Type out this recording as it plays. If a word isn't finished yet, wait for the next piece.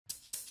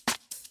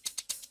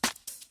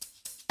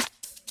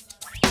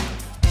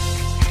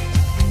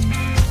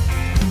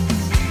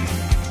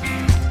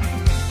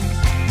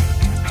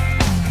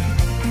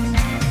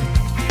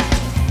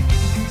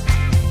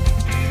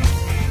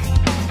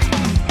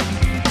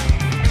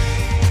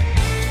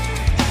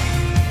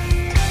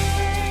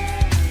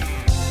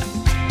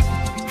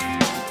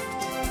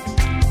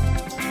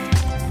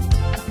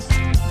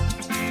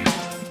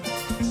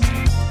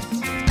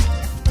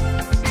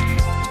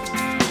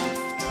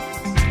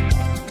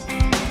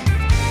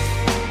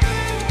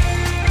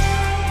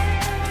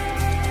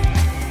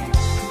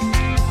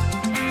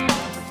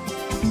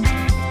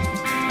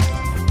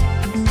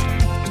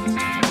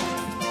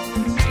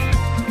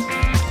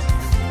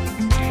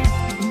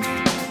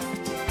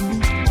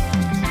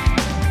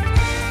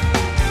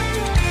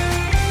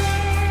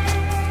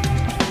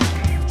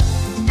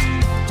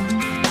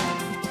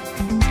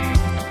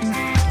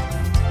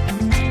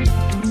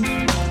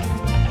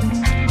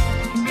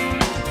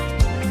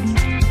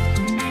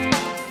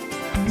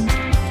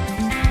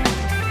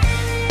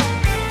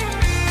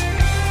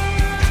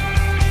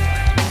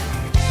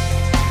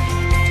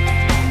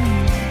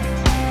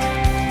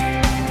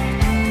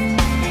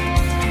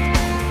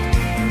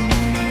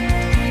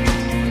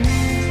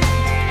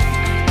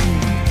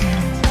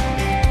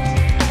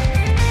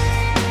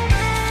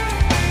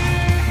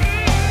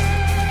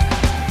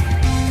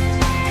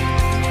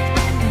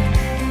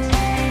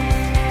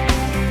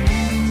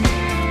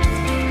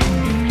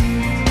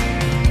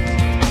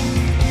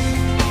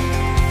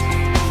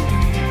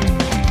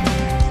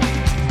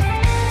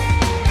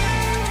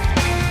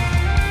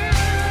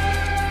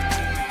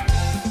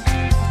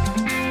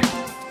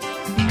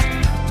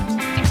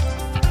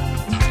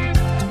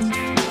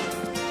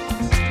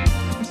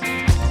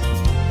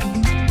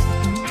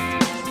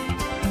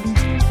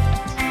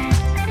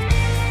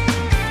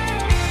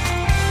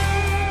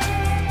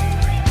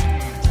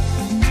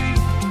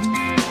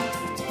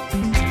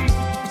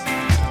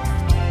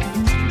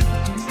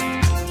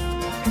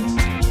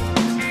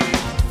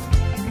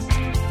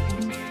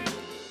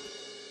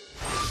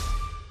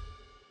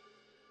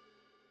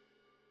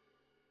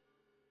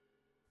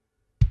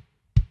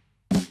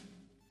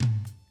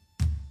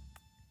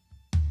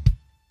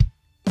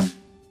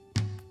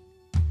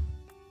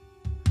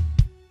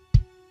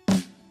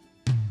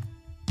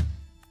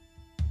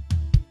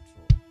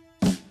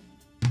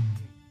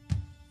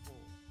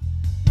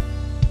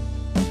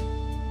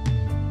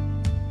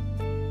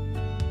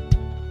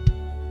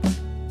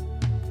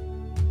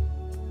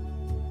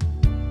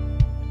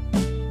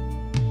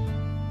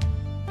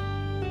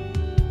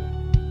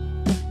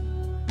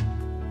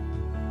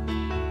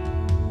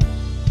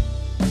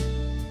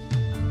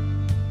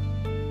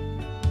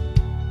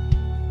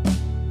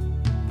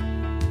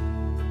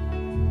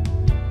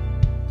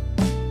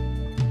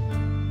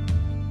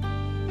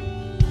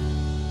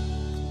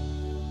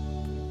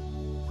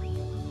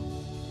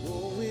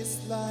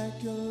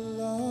like your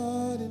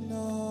Lord in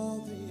all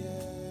the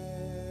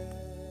earth.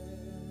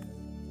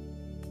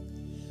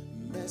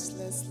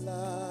 Matchless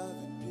love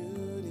and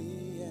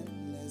beauty,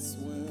 endless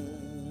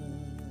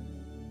worth.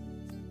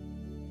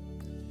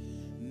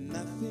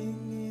 Nothing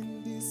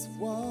in this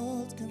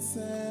world can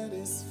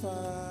satisfy.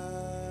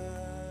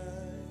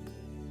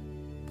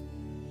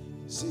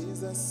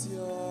 Jesus,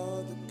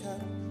 you're the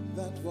cup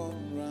that won't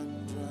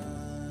run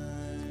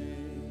dry.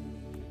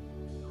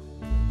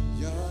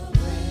 Your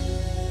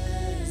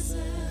presence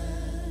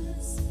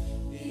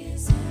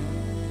is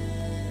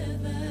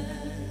heaven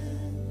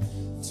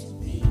to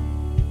me.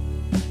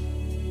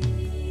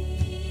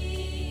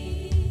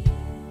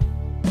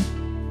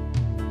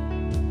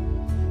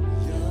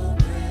 Your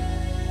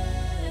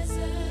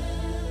presence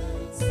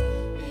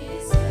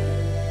is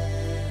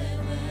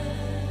heaven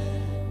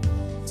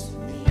to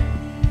me.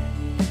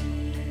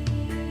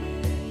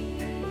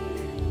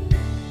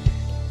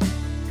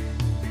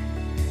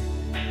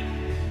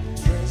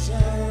 Treasure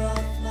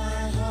of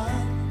my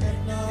heart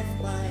and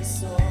of my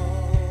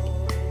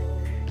soul.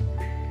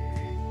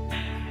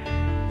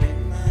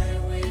 In my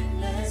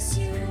weakness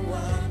you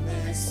are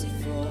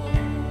merciful.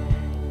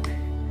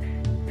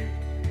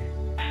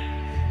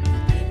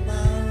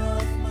 Redeemer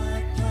of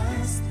my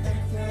past and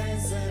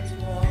present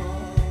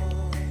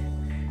world.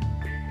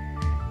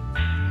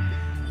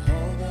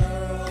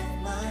 Holder of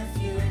my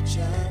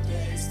future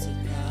days to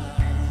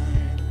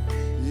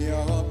come.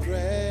 Your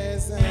presence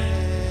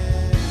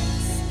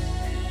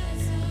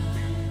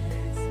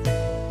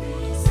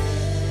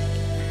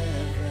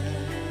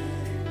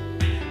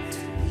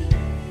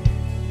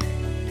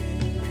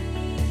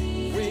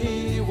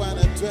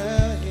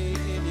dwell here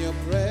in your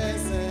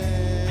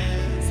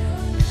presence.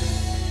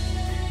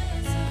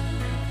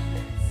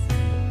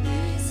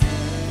 Is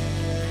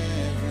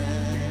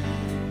heaven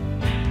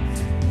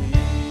to me.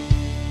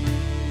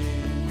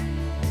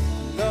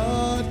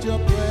 Lord, your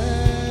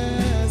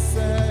presence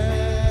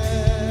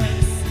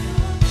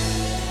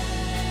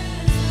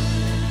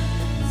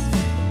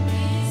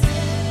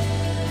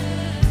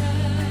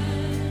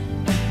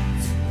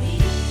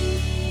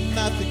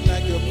nothing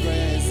like your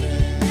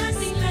presence.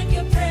 Nothing like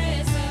your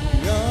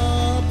presence.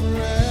 Your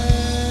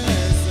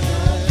presence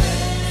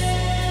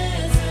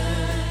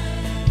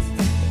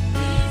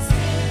Is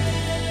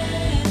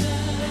heaven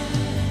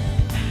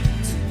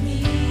to me.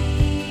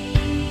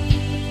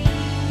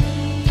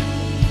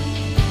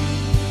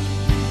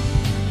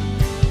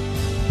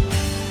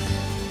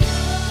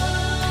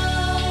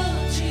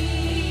 Oh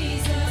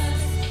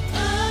Jesus,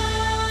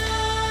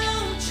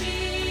 oh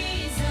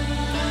Jesus,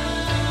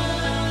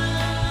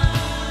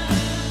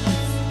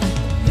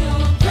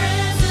 your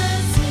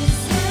presence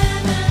is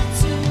heaven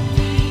to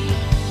me.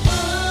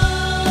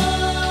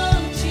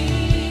 Oh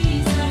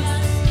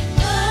Jesus,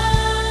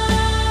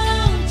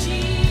 oh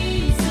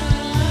Jesus,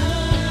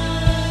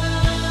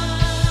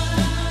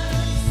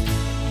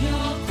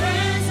 your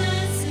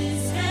presence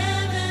is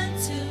heaven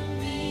to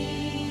me.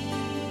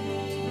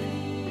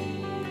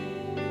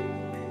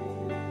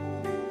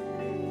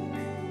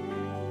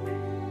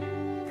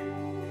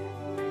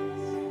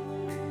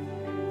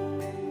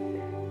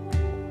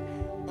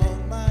 all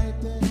my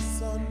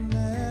days on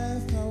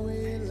earth I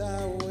will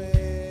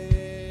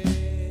await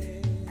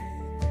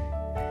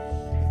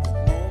the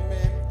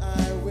moment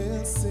I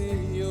will see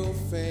you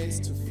face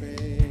to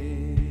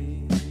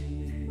face.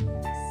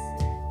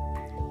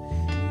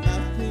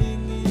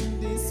 Nothing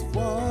in this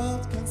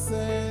world can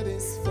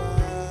satisfy.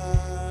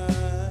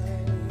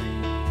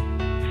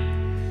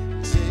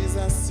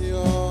 Jesus,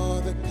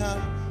 you're the cup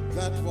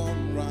that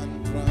won't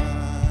run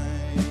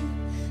dry.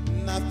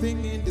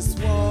 Nothing in this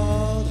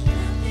world,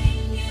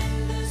 Nothing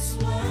in this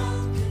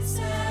world can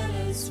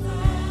satisfy.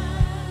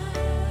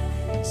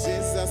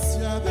 Jesus,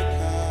 you're the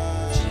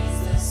cup.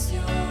 Jesus,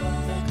 you're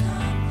the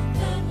cup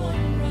that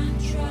won't run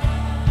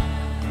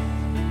dry.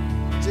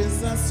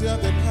 Jesus, you're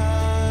the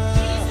cup.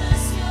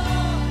 Jesus,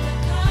 you're the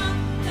cup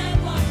that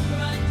won't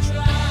run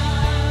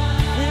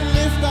dry. We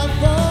lift our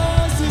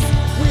voices,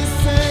 we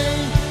say,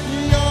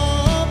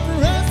 your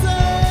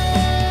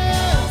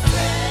presence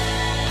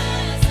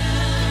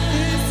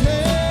is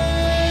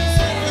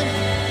heaven.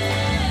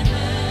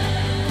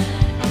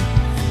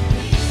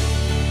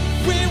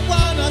 We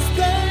wanna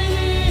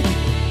stay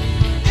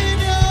in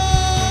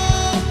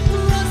your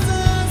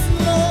presence,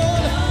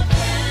 Lord. Your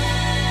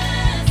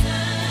presence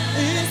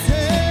Is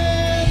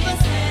heaven.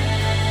 is heaven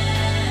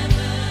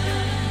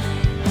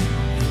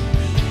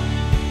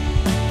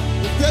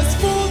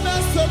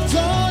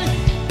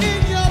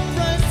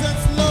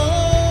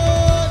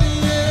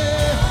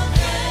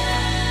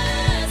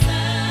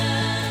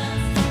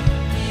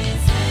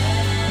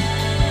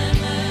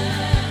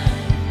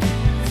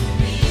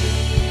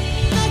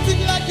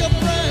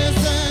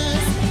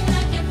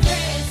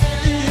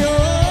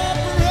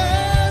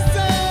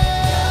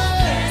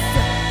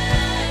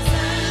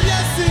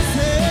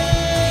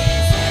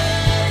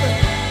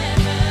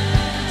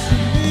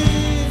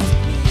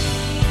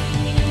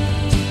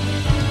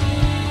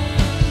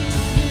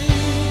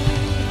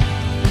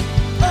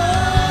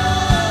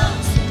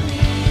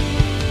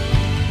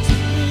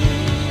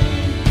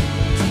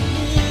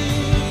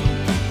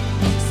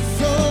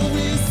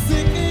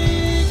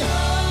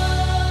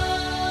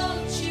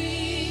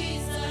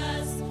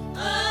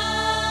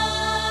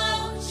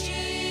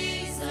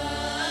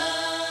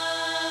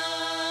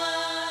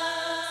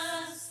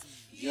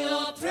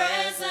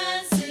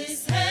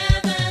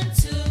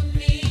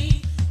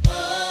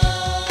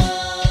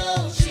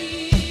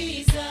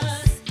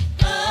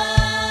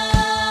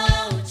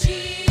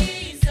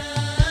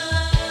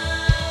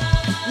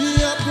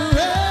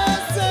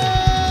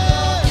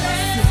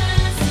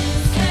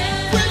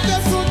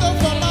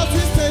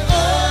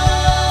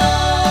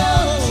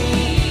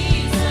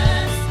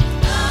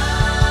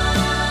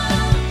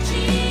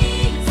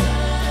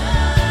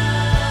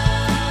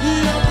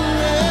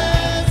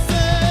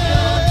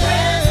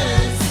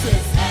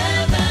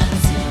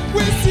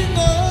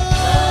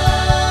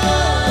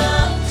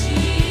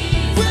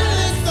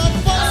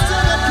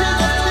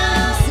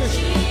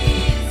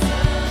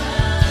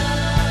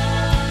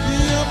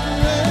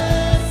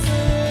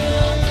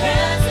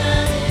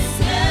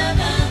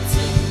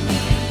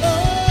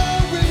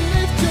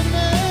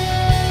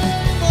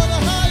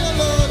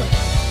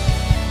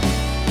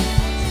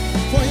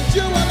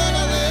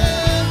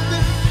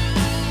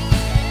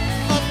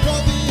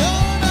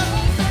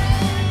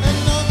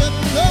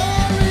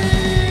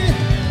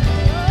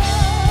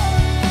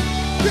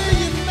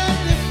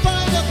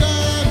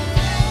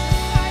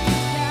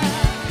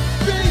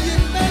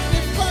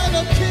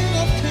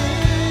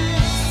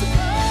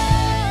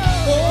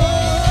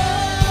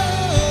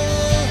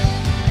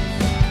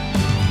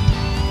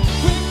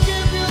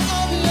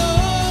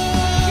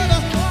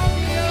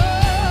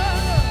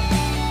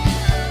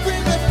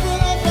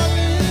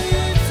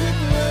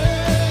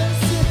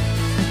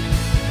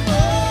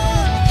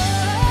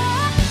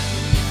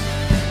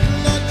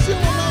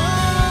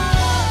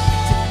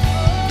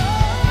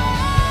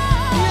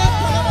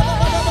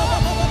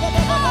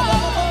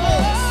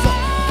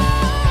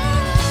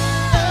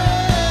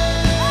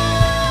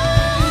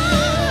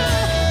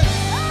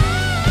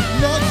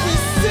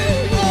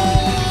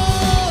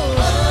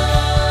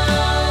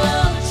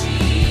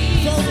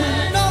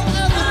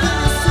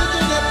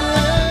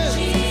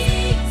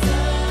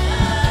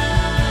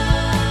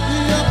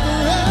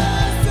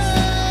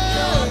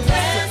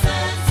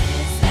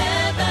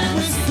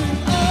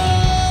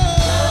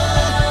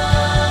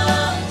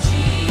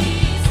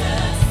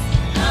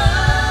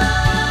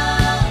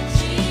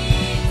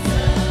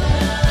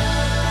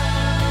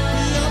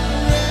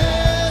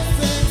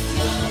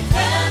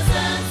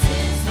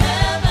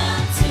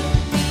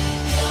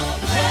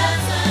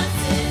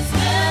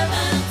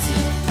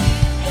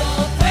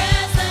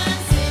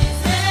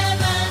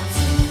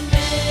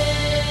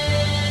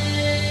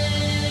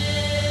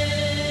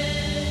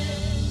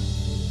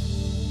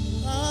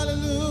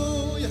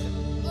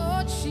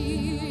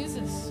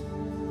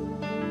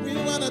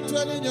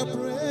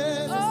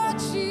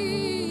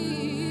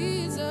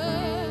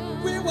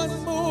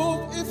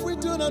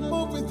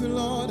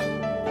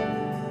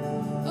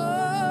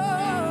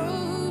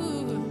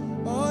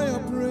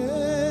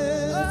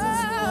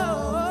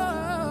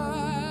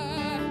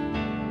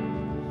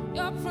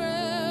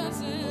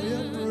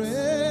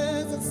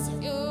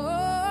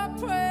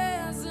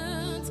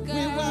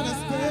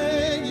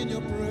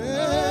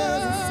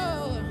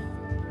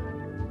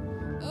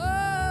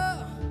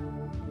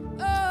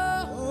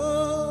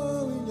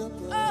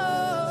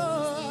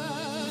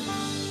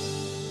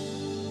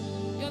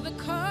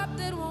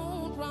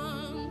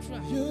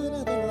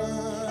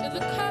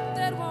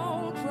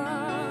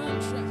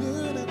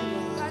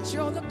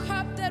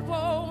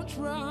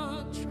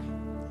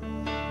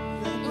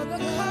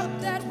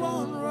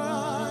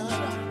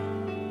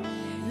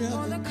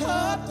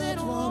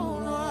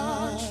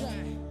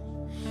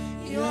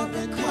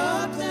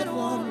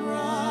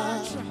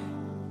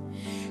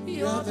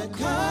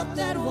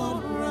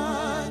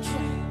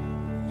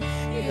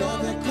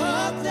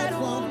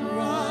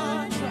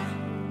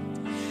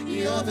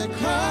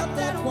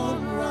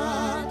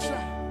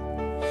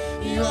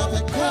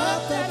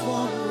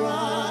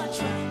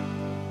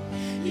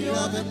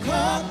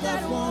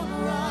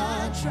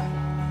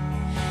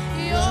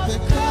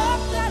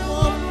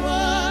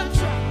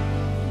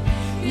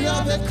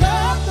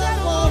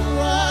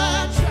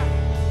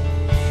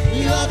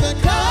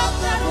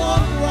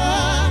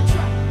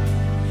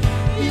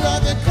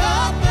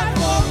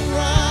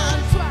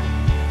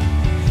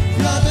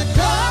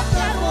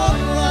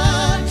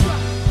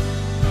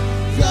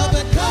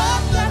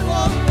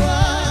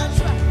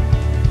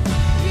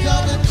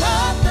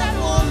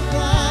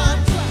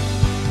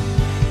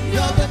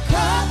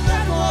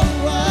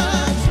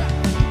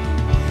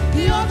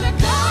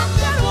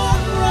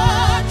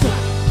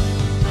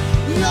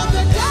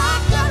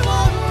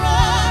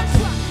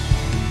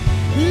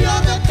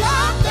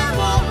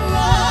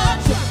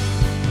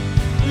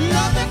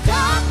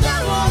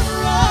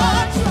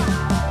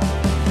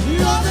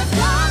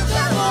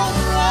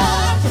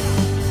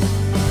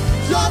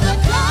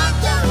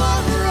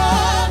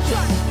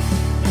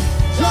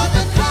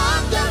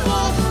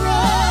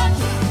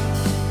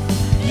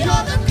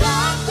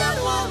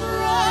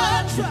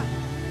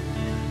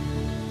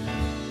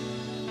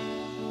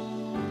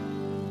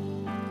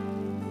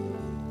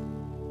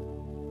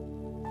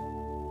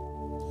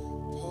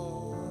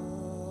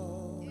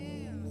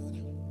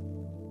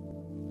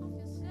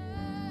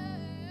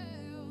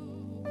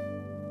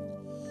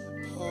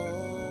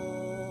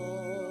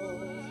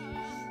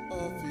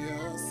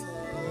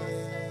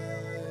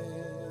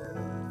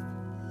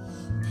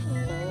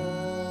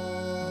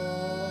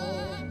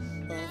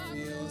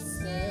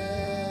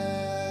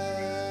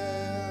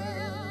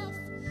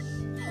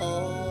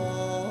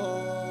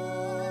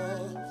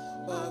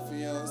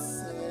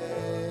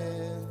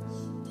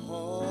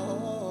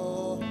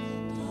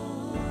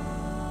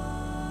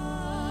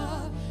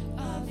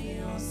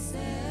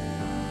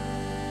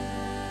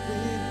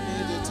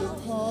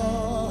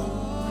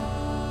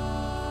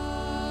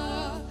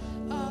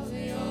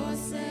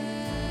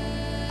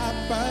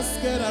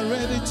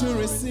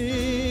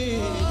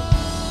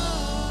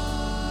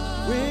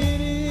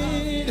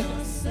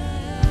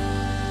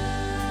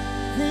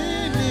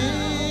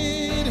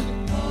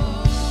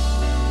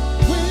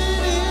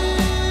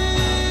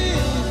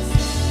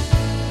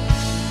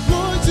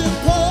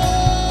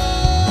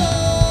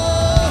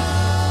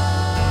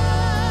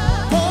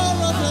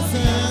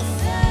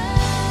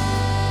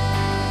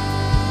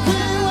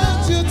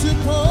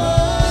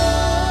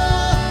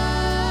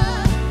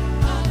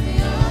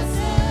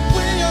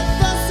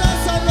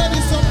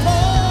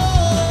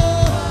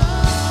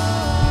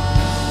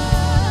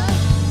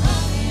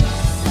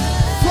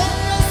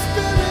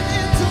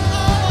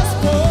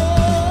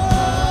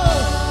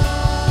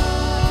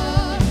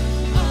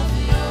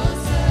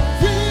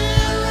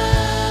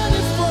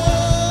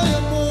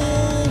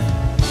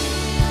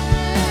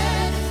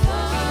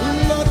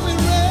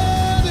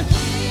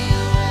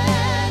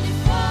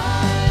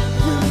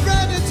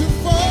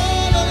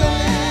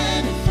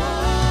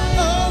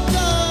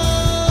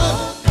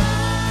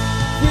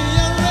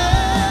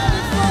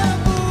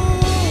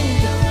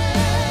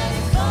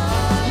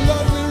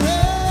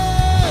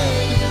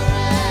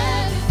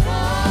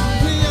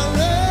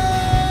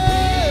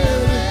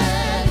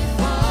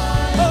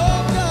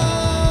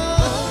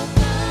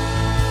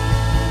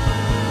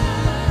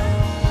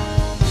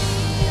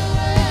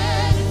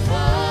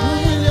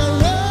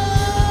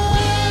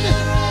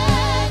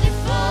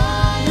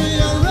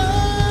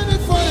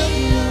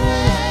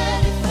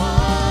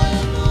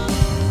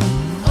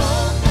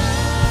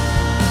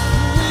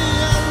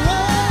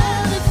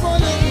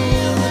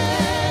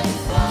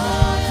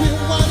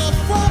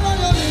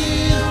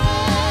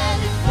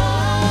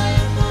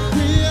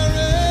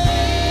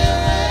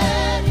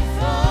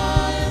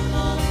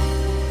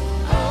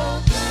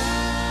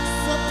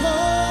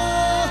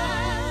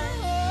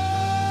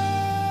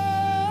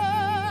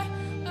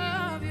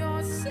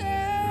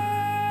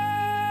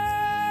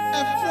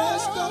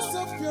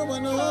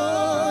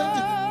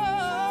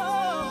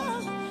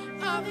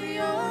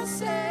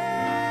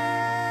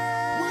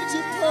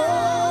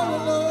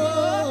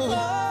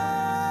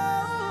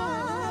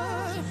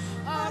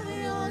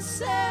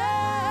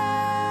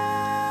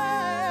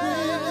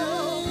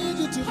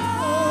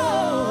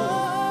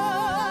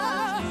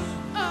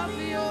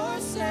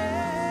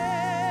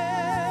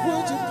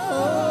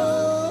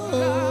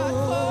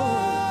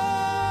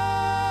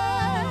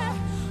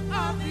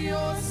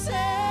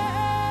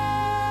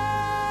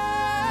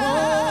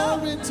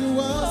to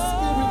our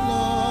spirit,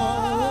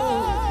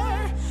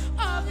 Lord.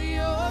 Of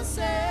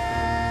yourself.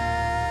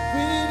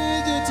 We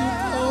need you to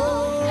pour.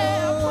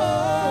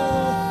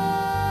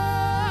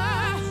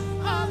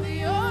 Of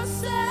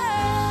yourself.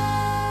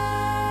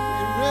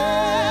 We're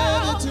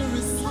ready to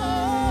receive.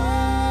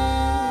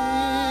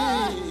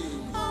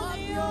 Of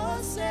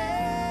yourself.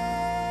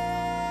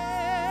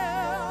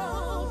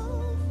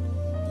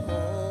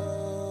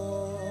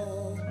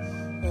 Pour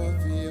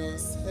of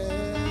yourself.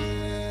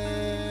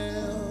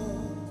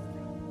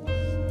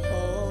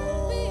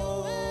 We are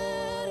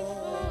ready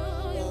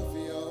for you. Of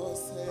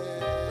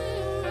yourself. We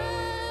are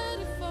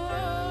ready for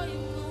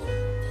you.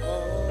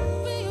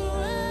 We are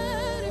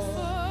ready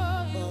for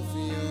you. Of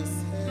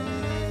yourself.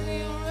 We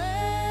are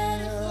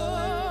ready for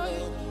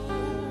you.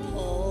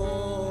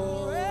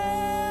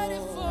 Ready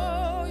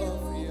for you.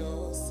 Of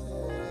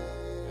yourself.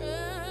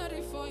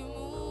 Ready for you.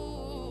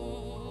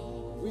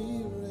 We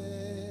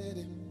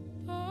ready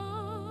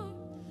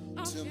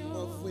Of to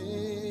move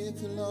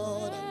with you,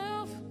 Lord.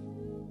 yourself.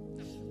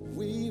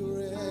 We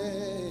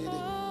ready.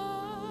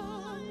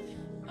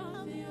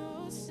 Of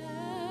yourself.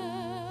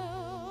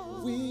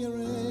 We are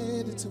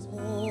ready to move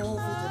with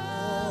you,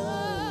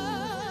 Lord.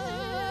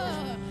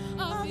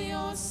 Of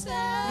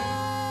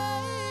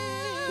yourself.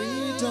 We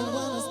don't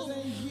want to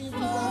stay here. We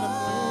want to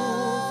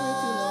move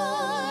with you,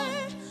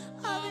 Lord.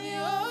 Of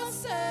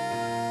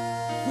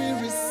yourself. We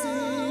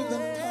receive the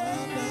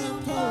come and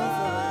pour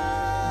of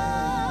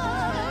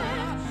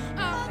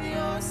Of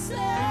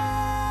yourself.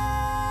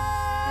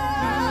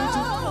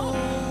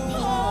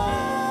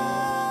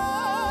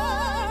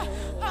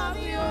 Of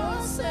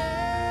yourself.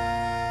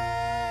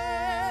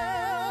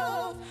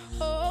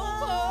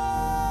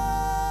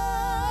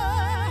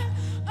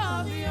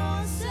 Of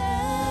yourself.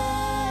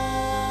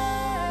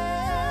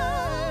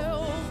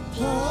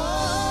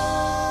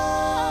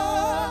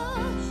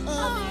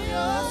 Of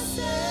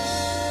yourself.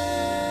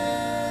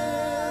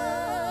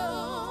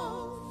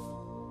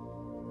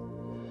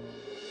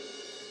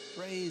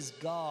 Praise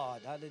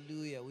God.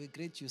 Hallelujah. We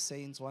greet you,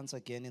 saints, once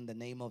again in the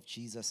name of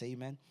Jesus.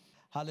 Amen.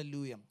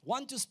 Hallelujah.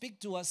 Want to speak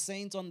to us,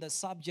 saints, on the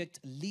subject,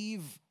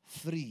 live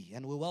free.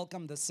 And we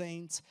welcome the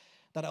saints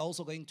that are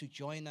also going to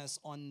join us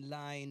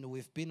online.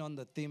 We've been on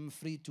the theme,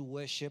 free to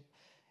worship,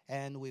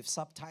 and we've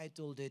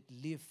subtitled it,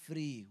 live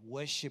free,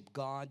 worship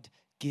God,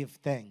 give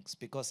thanks.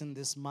 Because in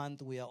this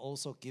month, we are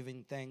also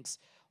giving thanks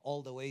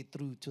all the way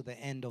through to the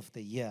end of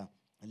the year.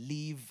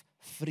 Live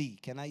free.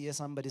 Can I hear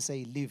somebody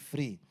say, live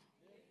free?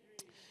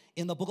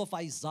 In the book of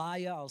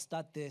Isaiah, I'll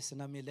start there,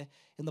 Sinamile.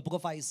 In the book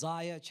of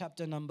Isaiah,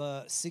 chapter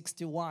number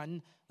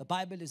 61, the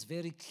Bible is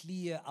very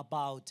clear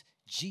about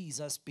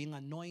Jesus being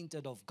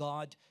anointed of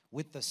God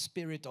with the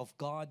Spirit of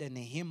God and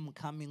him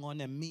coming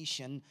on a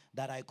mission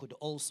that I could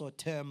also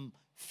term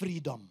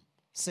freedom,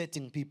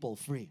 setting people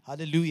free.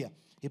 Hallelujah.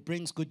 He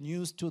brings good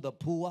news to the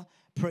poor.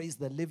 Praise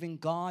the living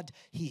God.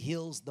 He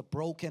heals the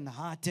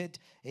brokenhearted.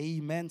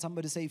 Amen.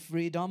 Somebody say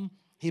freedom.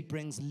 He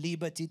brings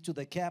liberty to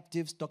the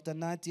captives. Dr.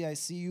 Nati, I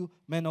see you.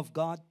 Men of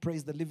God,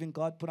 praise the living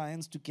God. Put our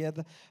hands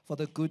together for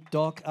the good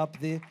dog up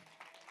there.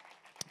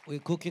 We're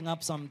cooking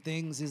up some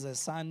things. He's a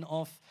son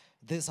of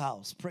this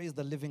house. Praise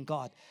the living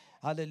God.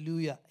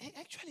 Hallelujah. Hey,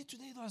 actually,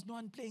 today there was no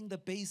one playing the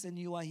bass and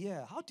you are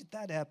here. How did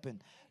that happen?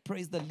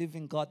 Praise the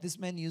living God. This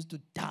man used to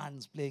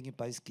dance playing a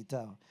bass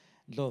guitar.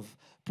 Love.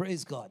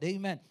 Praise God.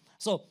 Amen.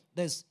 So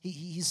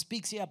he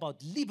speaks here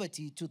about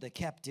liberty to the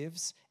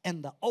captives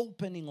and the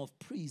opening of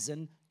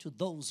prison to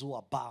those who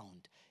are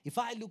bound. If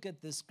I look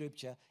at this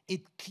scripture,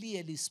 it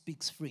clearly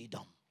speaks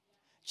freedom.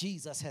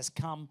 Jesus has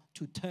come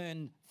to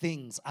turn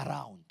things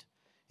around.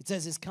 It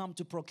says he's come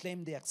to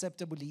proclaim the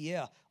acceptable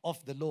year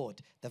of the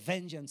Lord, the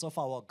vengeance of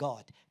our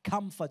God,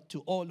 comfort to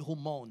all who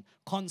mourn,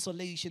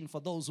 consolation for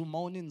those who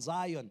mourn in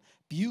Zion,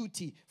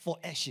 beauty for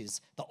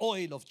ashes, the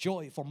oil of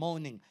joy for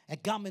mourning, a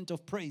garment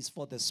of praise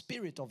for the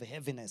spirit of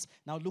heaviness.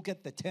 Now look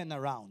at the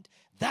turnaround.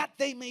 That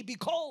they may be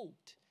called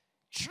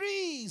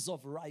trees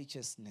of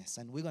righteousness.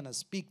 And we're going to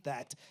speak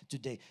that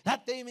today.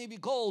 That they may be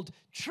called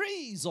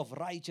trees of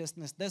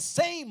righteousness. The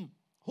same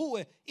who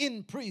were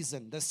in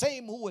prison, the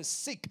same who were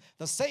sick,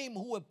 the same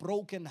who were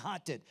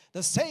brokenhearted,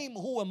 the same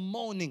who were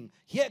mourning.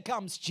 Here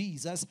comes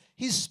Jesus.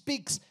 He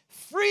speaks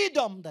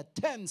freedom that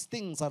turns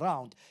things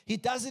around. He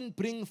doesn't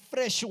bring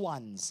fresh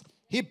ones.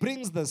 He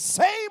brings the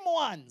same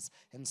ones.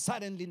 And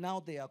suddenly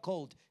now they are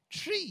called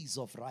trees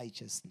of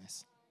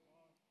righteousness.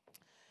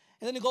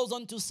 And then he goes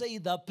on to say,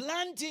 the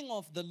planting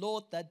of the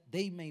Lord that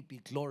they may be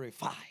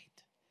glorified.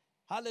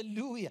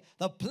 Hallelujah.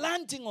 The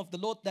planting of the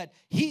Lord that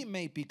he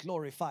may be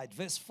glorified.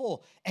 Verse 4,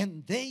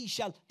 and they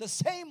shall, the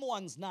same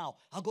ones now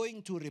are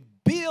going to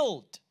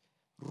rebuild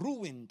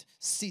ruined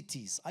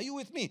cities. Are you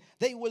with me?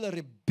 They will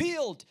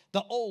rebuild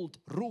the old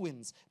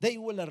ruins. They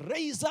will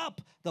raise up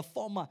the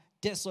former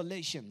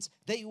desolations.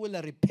 They will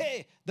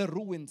repair the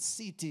ruined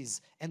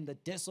cities and the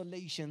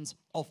desolations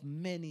of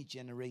many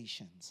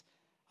generations.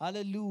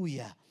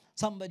 Hallelujah.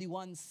 Somebody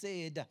once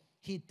said,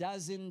 he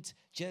doesn't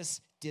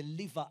just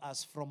deliver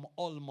us from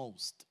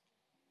almost.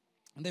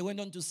 And they went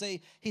on to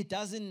say, he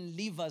doesn't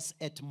leave us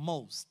at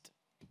most.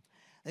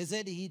 They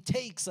said he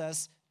takes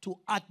us to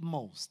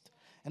utmost.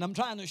 And I'm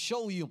trying to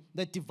show you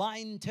the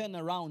divine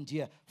turnaround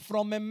here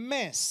from a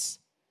mess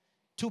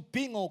to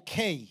being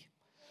okay,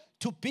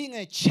 to being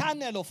a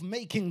channel of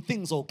making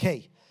things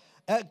okay.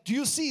 Do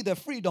you see the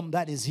freedom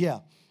that is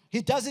here?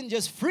 He doesn't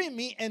just free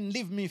me and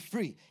leave me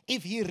free.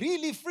 If he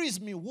really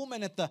frees me,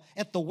 woman at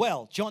the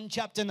well, John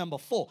chapter number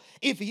 4,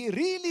 if he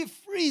really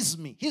frees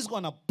me, he's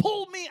going to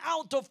pull me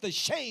out of the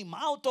shame,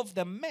 out of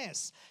the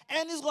mess,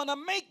 and he's going to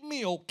make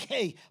me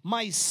okay.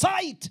 My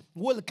sight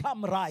will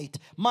come right.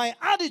 My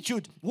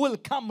attitude will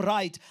come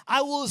right.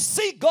 I will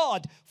see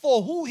God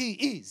for who he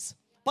is.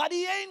 But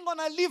he ain't going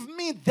to leave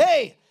me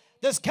there.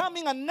 There's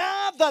coming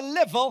another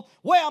level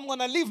where I'm going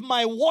to leave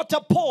my water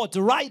pot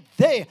right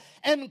there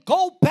and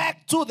go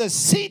back to the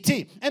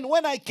city. And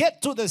when I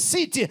get to the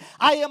city,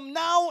 I am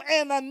now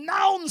an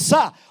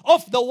announcer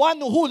of the one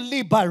who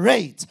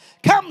liberates.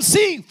 Come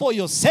see for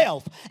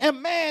yourself a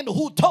man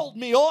who told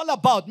me all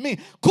about me.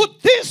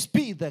 Could this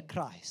be the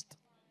Christ?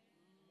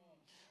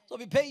 So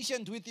be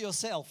patient with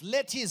yourself.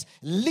 Let his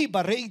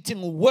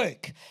liberating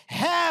work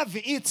have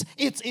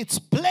its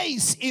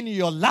place in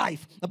your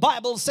life. The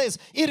Bible says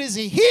it is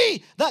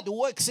he that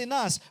works in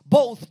us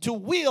both to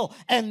will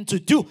and to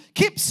do.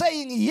 Keep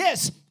saying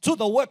yes to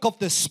the work of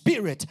the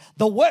Spirit,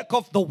 the work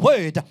of the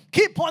Word.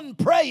 Keep on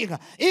praying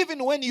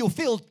even when you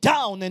feel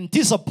down and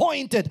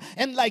disappointed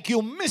and like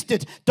you missed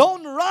it.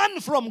 Don't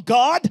run from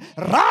God.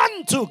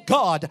 Run to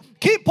God.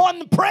 Keep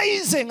on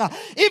praising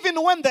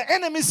even when the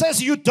enemy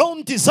says you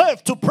don't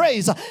deserve to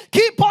praise.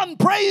 Keep on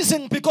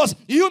praising because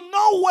you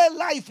know where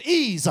life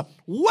is.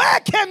 Where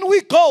can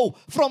we go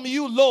from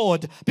you,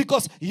 Lord?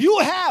 Because you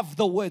have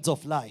the words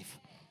of life.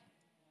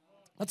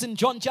 That's in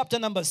John chapter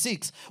number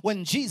 6.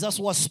 When Jesus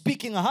was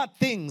speaking hard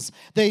things,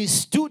 they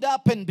stood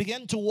up and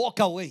began to walk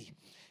away.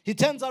 He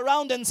turns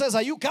around and says,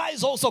 are you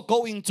guys also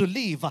going to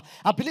leave?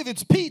 I believe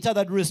it's Peter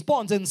that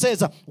responds and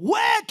says,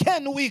 where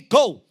can we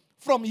go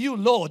from you,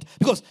 Lord?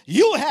 Because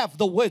you have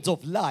the words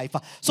of life.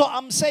 So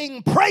I'm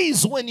saying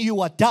praise when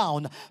you are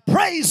down.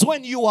 Praise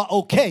when you are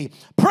okay.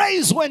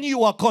 Praise when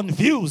you are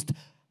confused.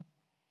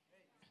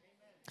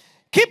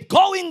 Keep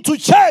going to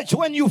church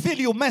when you feel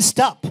you messed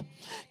up.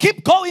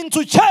 Keep going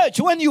to church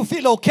when you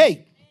feel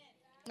okay.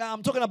 Now,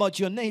 I'm talking about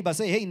your neighbor.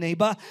 Say, hey,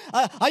 neighbor,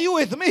 are you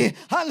with me?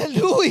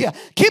 Hallelujah.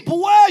 Keep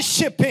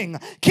worshiping.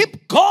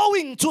 Keep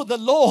going to the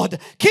Lord.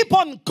 Keep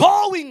on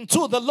going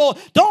to the Lord.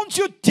 Don't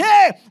you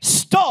dare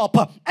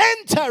stop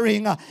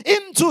entering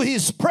into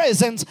his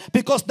presence,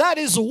 because that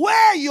is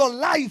where your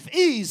life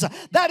is.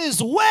 That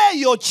is where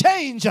your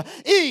change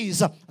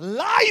is.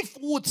 Life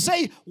would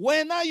say,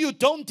 when you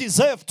don't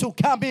deserve to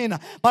come in.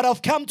 But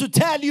I've come to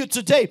tell you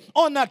today,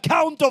 on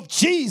account of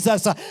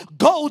Jesus,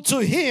 go to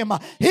him.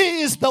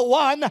 He is the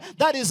one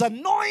that is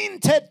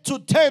anointed to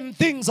turn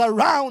things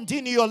around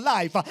in your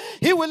life.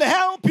 He will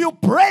help you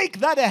break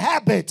that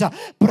habit,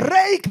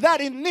 break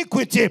that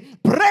iniquity,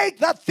 break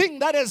that thing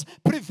that has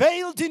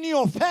prevailed in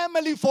your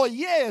family for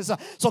years.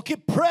 So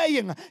keep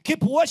praying,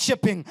 keep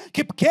worshiping,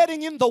 keep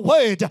getting in the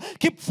word,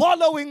 keep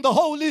following the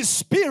Holy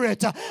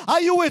Spirit.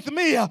 Are you with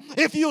me?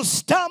 If you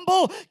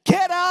stumble,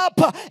 get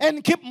up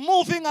and keep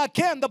moving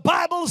again. The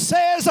Bible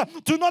says,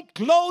 do not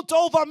gloat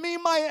over me,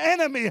 my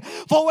enemy,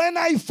 for when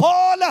I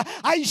fall,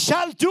 I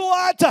shall do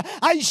what?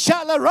 I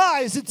shall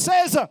arise. It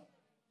says,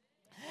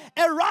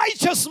 a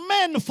righteous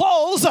man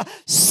falls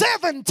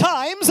 7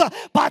 times,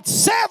 but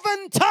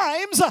 7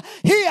 times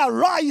he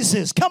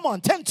arises. Come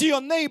on, turn to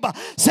your neighbor.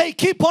 Say,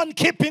 keep on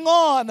keeping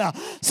on.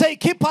 Say,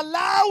 keep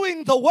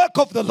allowing the work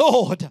of the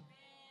Lord.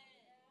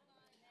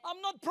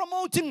 I'm not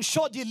promoting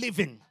shoddy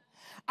living.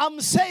 I'm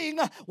saying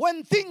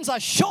when things are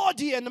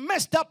shoddy and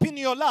messed up in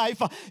your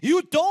life,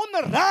 you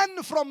don't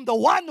run from the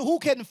one who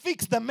can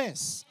fix the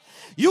mess.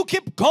 You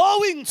keep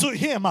going to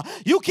him.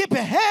 You keep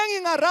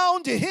hanging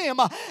around him.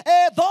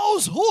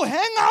 Those who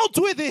hang out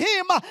with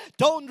him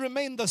don't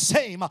remain the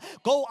same.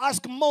 Go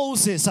ask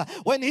Moses.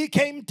 When he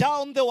came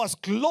down, there was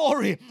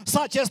glory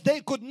such as they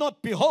could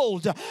not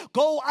behold.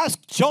 Go ask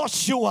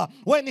Joshua.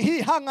 When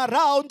he hung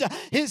around,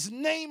 his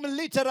name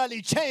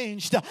literally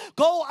changed.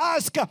 Go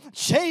ask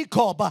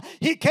Jacob.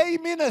 He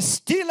came in a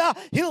stealer,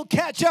 he'll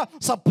catch a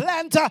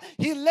supplanter.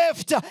 He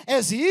left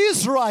as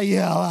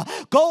Israel.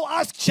 Go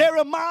ask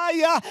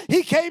Jeremiah.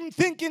 He came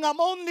thinking, I'm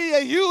only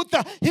a youth.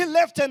 He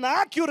left an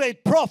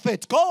accurate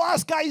prophet. Go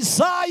ask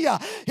Isaiah.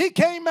 He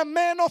came a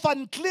man of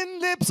unclean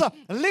lips,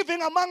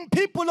 living among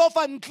people of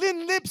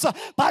unclean lips,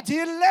 but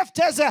he left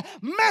as a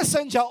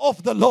messenger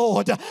of the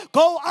Lord.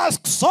 Go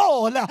ask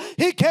Saul.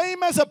 He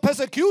came as a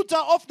persecutor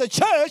of the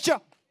church,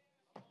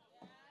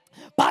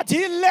 but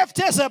he left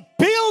as a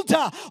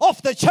builder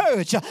of the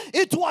church.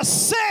 It was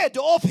said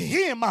of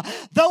him,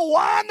 the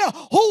one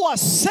who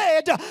was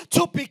said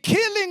to be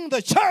killing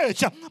the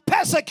church,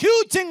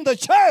 persecuting the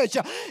church,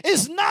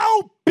 is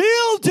now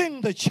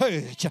building the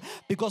church.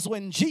 Because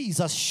when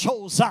Jesus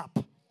shows up,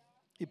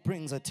 he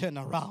brings a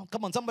turnaround.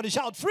 Come on, somebody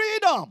shout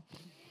freedom.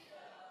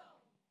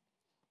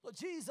 So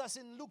Jesus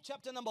in Luke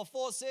chapter number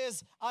 4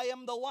 says, I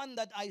am the one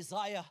that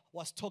Isaiah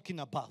was talking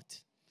about.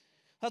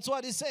 That's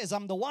what it says.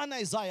 I'm the one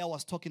Isaiah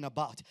was talking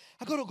about.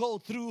 I got to go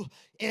through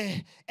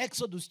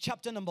Exodus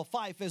chapter number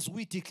 5 as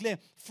we declare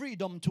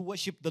freedom to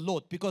worship the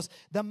Lord. Because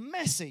the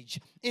message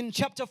in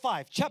chapter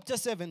 5, chapter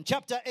 7,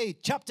 chapter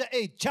 8, chapter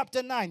 8,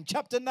 chapter 9,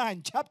 chapter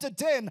 9, chapter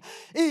 10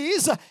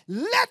 is,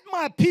 let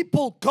my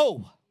people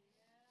go,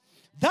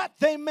 that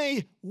they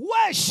may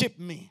worship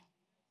me.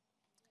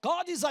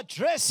 God is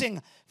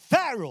addressing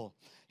Pharaoh.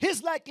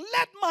 He's like,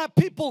 let my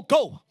people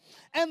go.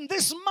 And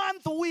this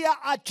month we are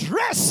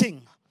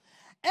addressing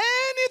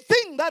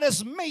anything that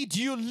has made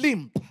you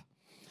limp,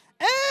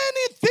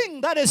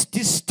 anything that has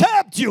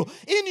disturbed you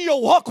in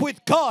your walk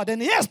with God.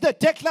 And here's the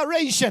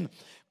declaration.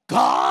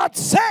 God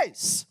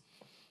says,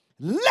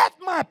 let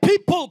my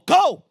people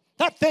go,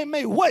 that they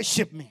may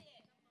worship me.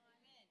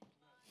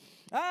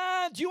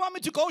 Do you want me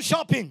to go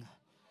shopping?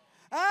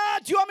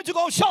 Do you want me to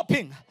go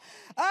shopping?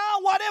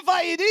 Whatever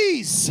it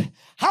is,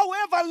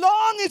 however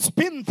long it's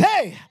been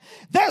there,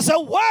 there's a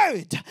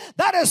word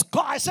that is,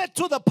 I said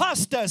to the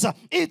pastors,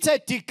 it's a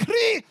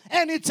decree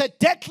and it's a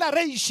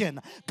declaration.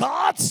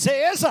 God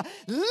says,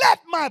 let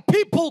my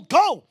people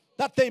go,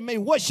 that they may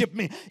worship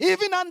me.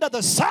 Even under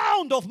the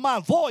sound of my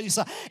voice,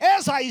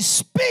 as I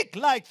speak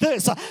like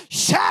this,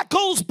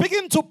 shackles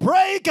begin to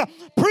break,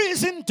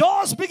 prison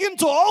doors begin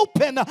to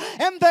open,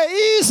 and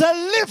there is a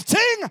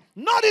lifting,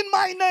 not in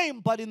my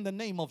name, but in the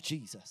name of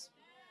Jesus.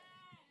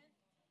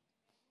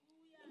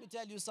 Let me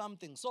tell you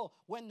something. So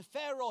when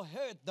Pharaoh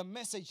heard the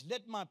message,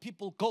 let my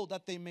people go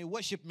that they may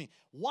worship me,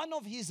 one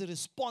of his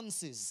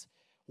responses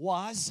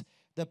was,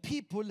 the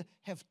people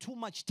have too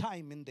much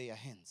time in their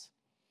hands.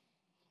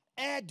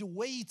 Add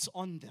weights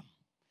on them.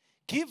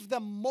 Give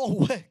them more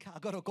work. I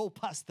got to go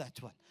past that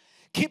one.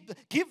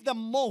 Give them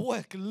more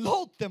work.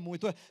 Load them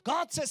with work.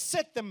 God says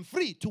set them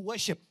free to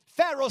worship.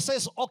 Pharaoh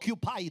says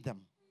occupy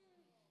them.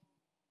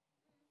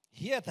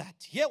 Hear that.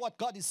 Hear what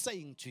God is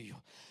saying to you.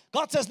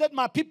 God says let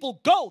my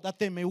people go that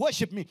they may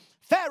worship me.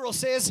 Pharaoh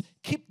says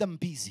keep them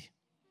busy.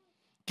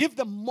 Give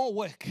them more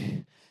work.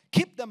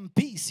 Keep them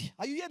busy.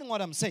 Are you hearing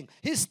what I'm saying?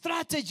 His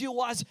strategy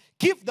was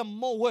give them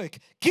more work.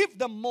 Give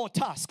them more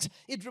tasks.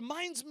 It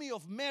reminds me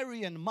of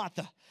Mary and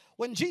Martha.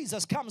 When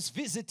Jesus comes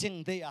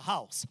visiting their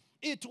house,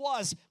 it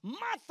was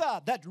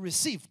Martha that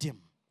received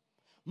him.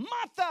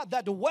 Martha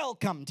that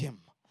welcomed him.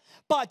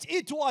 But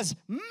it was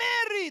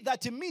Mary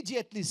that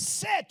immediately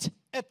sat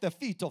at the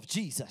feet of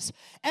Jesus.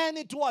 And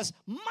it was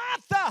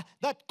Martha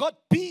that got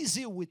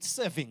busy with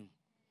serving.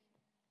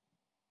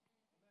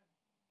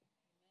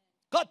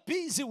 Got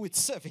busy with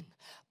serving.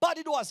 But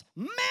it was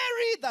Mary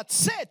that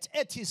sat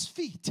at his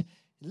feet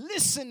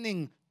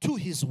listening to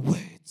his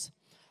words.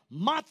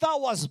 Martha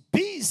was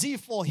busy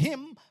for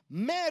him.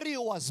 Mary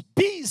was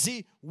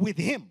busy with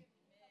him.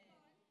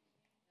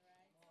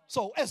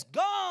 So as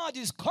God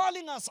is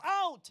calling us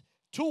out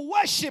to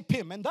worship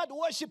him, and that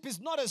worship is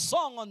not a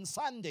song on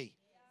Sunday.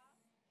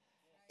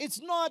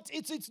 It's not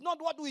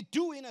what we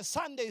do in a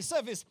Sunday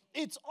service.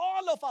 It's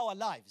all of our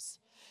lives.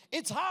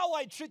 It's how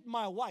I treat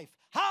my wife,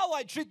 how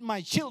I treat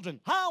my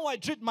children, how I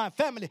treat my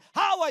family,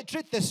 how I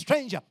treat the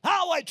stranger,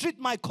 how I treat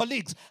my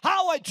colleagues,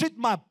 how I treat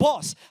my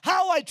boss,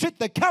 how I treat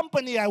the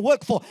company I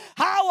work for,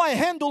 how I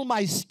handle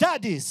my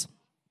studies,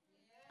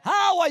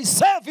 how I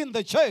serve in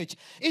the church.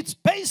 It's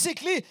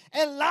basically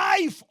a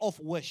life of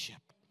worship.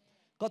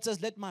 God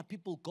says, let my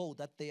people go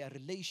that their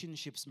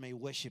relationships may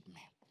worship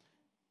me.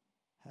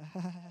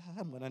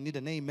 I'm going to need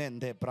an amen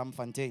there, Bram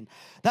Fontaine.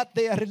 That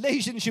their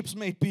relationships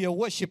may be a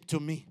worship to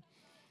me.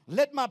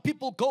 Let my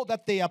people go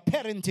that their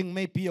parenting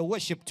may be a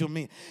worship to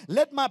me.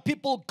 Let my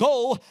people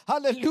go,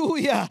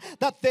 hallelujah,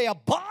 that their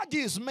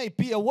bodies may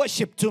be a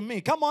worship to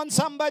me. Come on,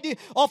 somebody,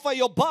 offer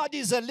your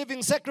bodies a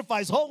living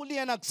sacrifice, holy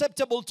and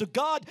acceptable to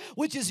God,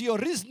 which is your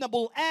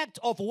reasonable act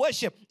of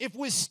worship. If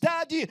we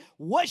study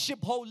worship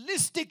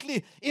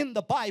holistically in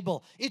the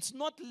Bible, it's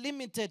not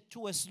limited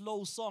to a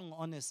slow song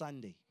on a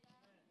Sunday.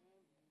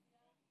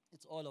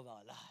 It's all of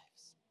our lives.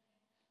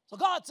 So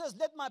God says,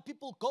 let my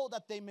people go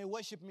that they may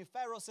worship me.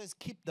 Pharaoh says,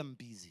 keep them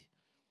busy.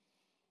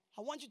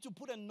 I want you to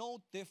put a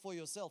note there for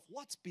yourself.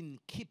 What's been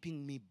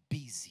keeping me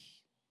busy?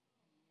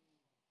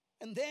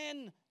 And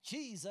then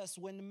Jesus,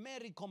 when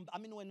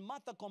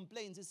Martha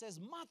complains, he says,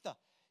 Martha,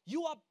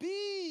 you are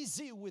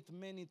busy with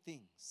many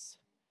things,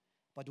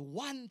 but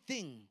one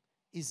thing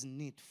is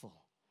needful.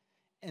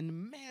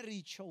 And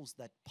Mary chose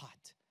that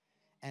part.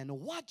 And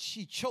what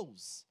she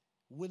chose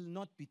will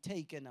not be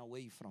taken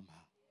away from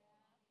her.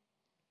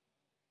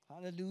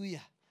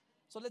 Hallelujah.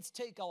 So let's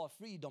take our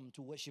freedom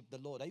to worship the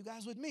Lord. Are you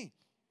guys with me?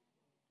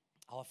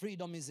 Our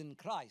freedom is in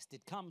Christ.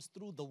 It comes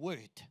through the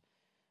word.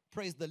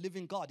 Praise the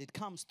living God. It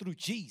comes through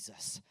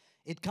Jesus.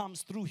 It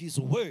comes through his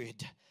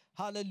word.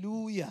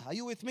 Hallelujah. Are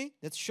you with me?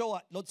 Let's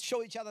show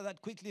each other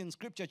that quickly in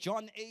scripture.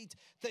 John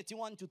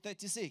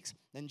 8:31-36.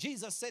 Then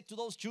Jesus said to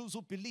those Jews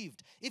who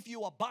believed, if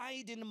you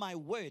abide in my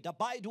word,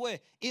 abide where?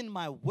 In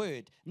my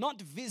word.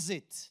 Not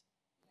visit.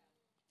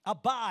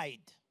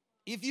 Abide.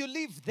 If you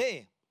live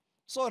there.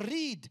 So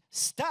read,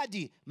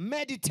 study,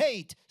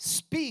 meditate,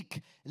 speak,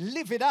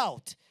 live it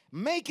out.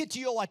 Make it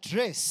your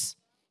address.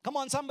 Come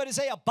on, somebody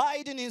say,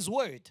 abide in his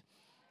word.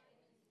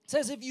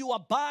 says, if you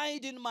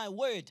abide in my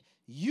word,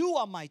 you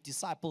are my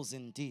disciples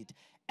indeed.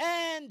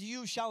 And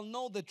you shall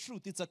know the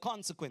truth. It's a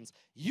consequence.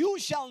 You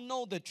shall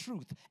know the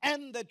truth.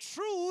 And the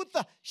truth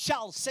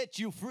shall set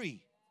you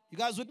free. You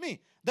guys with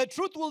me? The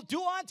truth will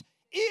do what?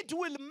 It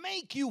will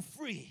make you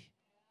free.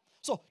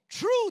 So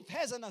truth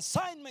has an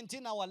assignment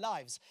in our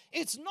lives.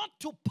 It's not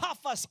to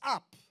puff us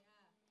up.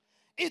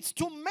 It's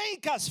to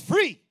make us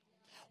free.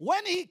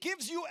 When he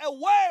gives you a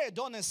word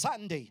on a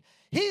Sunday,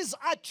 he's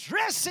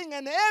addressing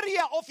an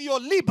area of your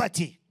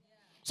liberty.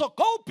 So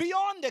go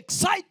beyond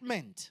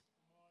excitement.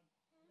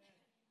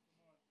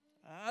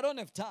 I don't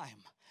have time.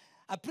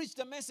 I preached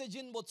a message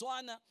in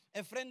Botswana.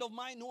 A friend of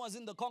mine who was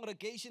in the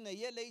congregation a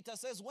year later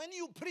says, when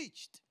you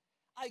preached,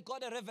 I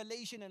got a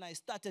revelation and I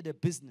started a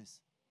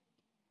business.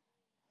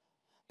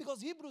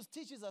 Because Hebrews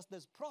teaches us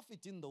there's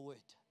profit in the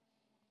word.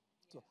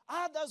 So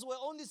others were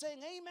only saying,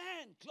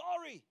 amen,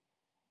 glory.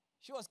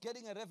 She was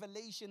getting a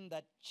revelation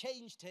that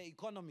changed her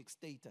economic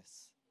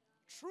status.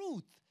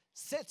 Truth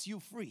sets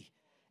you free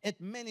at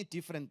many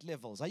different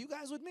levels. Are you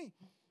guys with me?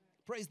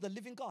 Praise the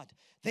living God.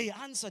 They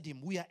answered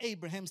him, we are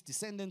Abraham's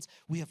descendants.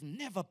 We have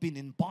never been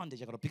in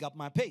bondage. I got to pick up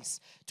my pace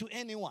to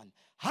anyone.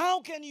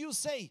 How can you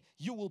say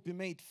you will be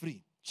made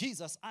free?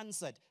 Jesus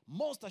answered,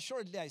 most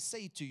assuredly I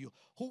say to you,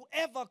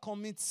 whoever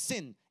commits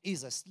sin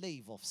is a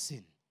slave of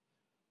sin.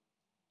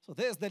 So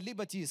there's the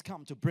liberty he's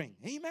come to bring.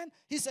 Amen.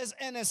 He says,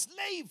 and a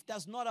slave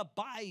does not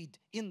abide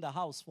in the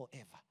house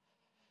forever.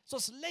 So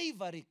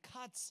slavery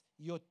cuts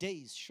your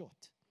days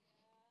short.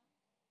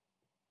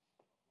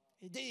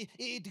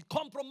 It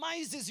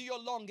compromises your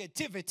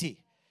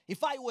longevity,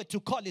 if I were to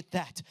call it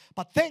that.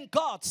 But thank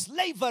God,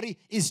 slavery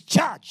is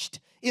judged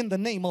in the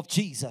name of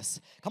Jesus.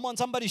 Come on,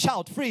 somebody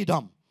shout,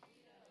 freedom.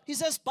 He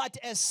says, but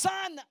a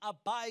son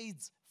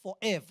abides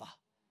forever.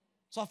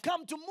 So I've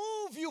come to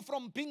move you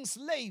from being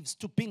slaves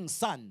to being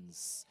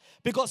sons.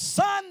 Because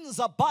sons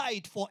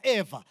abide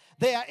forever.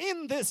 They are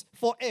in this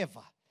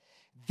forever.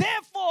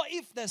 Therefore,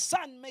 if the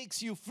Son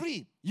makes you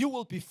free, you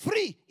will be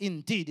free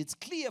indeed. It's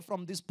clear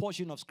from this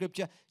portion of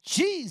Scripture.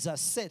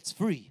 Jesus sets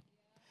free.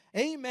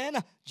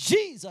 Amen.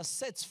 Jesus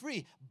sets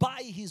free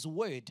by His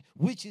word,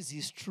 which is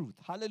His truth.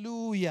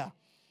 Hallelujah.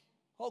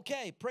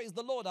 Okay, praise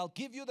the Lord. I'll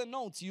give you the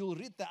notes. You'll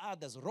read the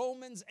others.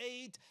 Romans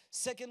 8,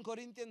 2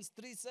 Corinthians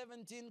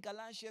 3:17,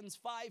 Galatians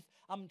 5.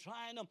 I'm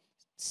trying to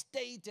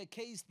state a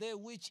case there,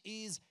 which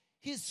is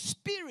His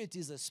Spirit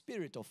is a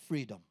spirit of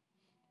freedom.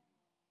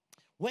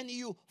 When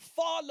you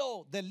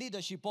follow the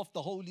leadership of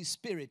the Holy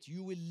Spirit,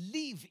 you will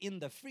live in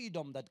the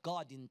freedom that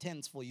God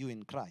intends for you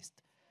in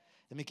Christ.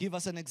 Let me give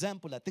us an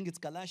example. I think it's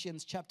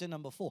Galatians chapter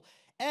number 4.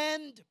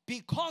 And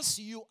because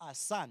you are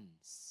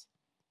sons,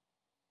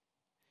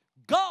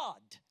 God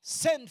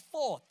sent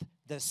forth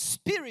the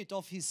Spirit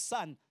of His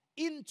Son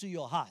into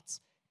your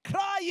hearts,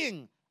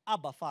 crying,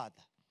 Abba,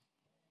 Father.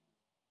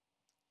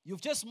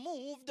 You've just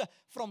moved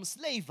from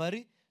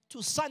slavery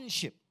to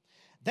sonship.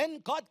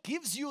 Then God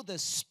gives you the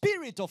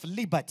spirit of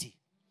liberty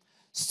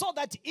so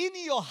that in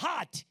your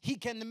heart He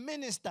can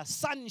minister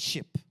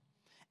sonship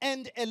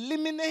and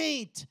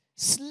eliminate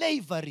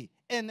slavery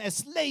and a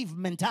slave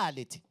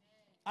mentality.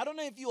 I don't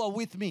know if you are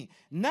with me.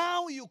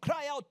 Now you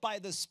cry out by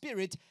the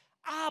Spirit,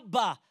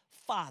 Abba,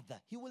 Father.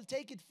 He will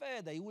take it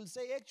further. He will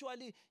say,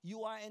 actually,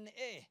 you are an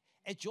heir,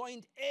 a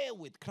joint heir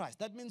with Christ.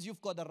 That means you've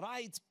got the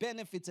rights,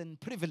 benefits, and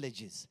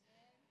privileges.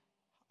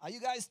 Are you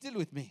guys still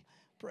with me?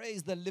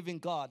 Praise the living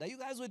God. Are you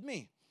guys with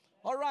me?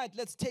 All right,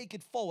 let's take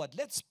it forward.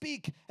 Let's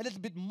speak a little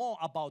bit more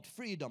about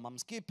freedom. I'm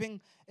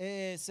skipping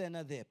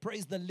Senna there.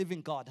 Praise the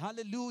living God.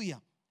 Hallelujah.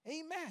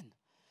 Amen.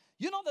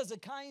 You know, there's a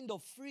kind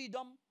of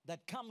freedom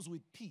that comes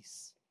with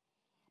peace.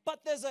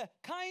 But there's a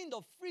kind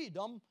of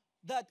freedom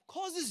that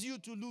causes you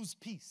to lose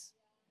peace.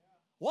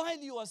 While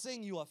you are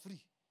saying you are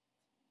free,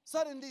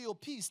 suddenly your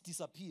peace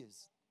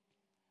disappears.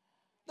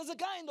 There's a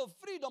kind of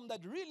freedom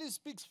that really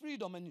speaks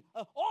freedom, and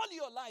all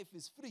your life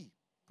is free.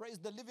 Praise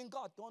the living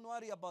God. Don't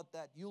worry about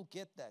that. You'll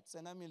get that.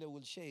 Senamile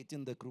will share it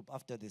in the group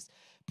after this.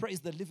 Praise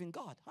the living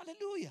God.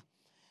 Hallelujah.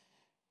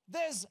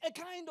 There's a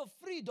kind of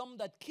freedom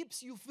that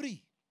keeps you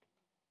free.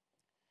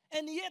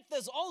 And yet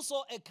there's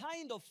also a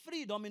kind of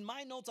freedom, in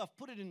my notes I've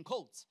put it in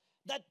quotes,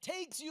 that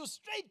takes you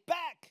straight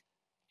back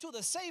to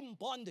the same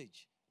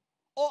bondage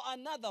or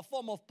another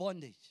form of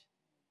bondage.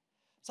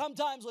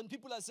 Sometimes when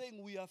people are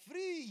saying we are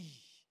free,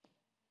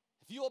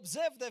 if you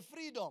observe the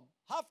freedom,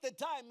 half the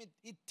time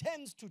it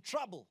tends to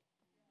trouble.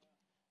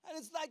 And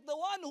it's like the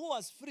one who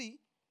was free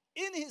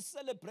in his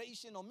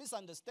celebration or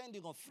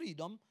misunderstanding of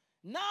freedom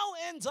now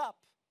ends up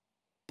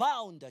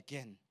bound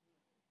again,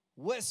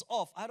 worse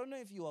off. I don't know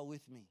if you are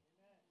with me.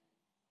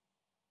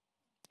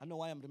 I know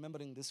why I'm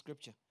remembering this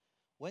scripture.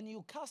 When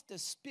you cast a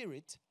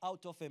spirit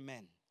out of a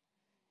man,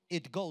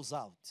 it goes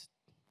out.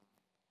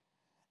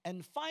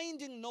 And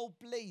finding no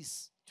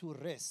place to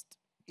rest,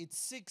 it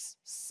seeks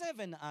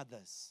 7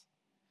 others.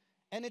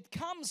 And it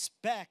comes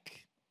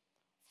back,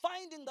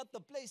 finding that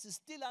the place is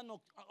still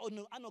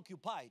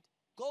unoccupied,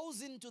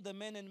 goes into the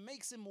man and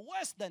makes him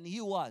worse than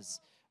he was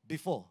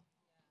before.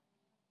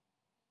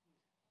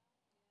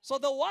 So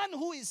the one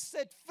who is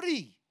set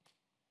free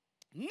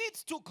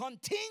needs to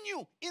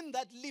continue in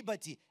that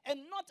liberty and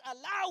not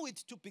allow it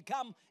to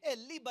become a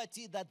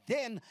liberty that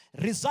then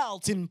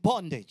results in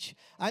bondage.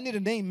 I need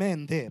an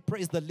amen there.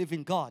 Praise the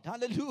living God.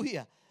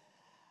 Hallelujah.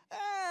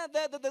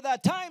 There are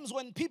times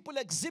when people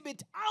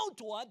exhibit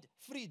outward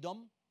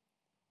freedom,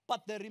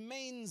 but there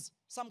remains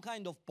some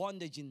kind of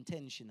bondage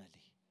intentionally.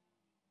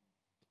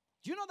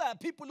 Do you know there are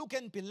people who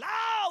can be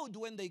loud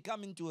when they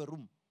come into a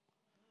room?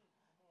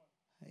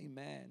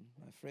 Amen.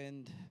 My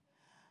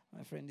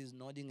friend is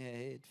nodding her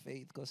head,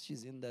 Faith, because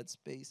she's in that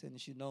space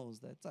and she knows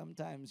that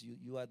sometimes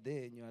you are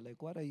there and you are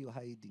like, what are you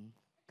hiding?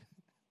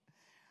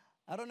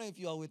 I don't know if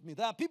you are with me.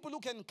 There are people who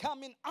can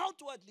come in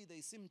outwardly,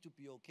 they seem to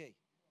be okay.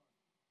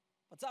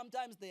 But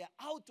sometimes their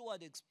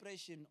outward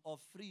expression of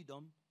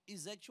freedom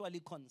is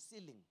actually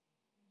concealing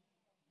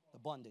the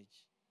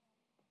bondage.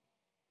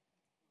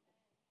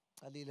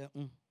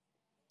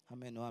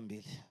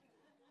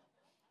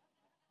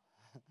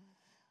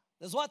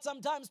 That's what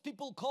sometimes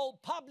people call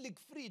public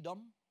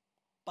freedom,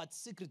 but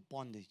secret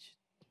bondage.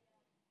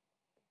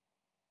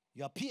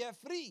 You appear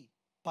free,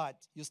 but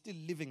you're still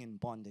living in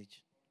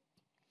bondage.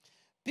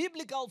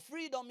 Biblical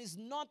freedom is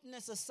not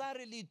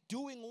necessarily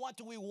doing what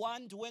we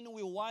want, when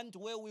we want,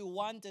 where we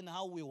want, and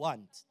how we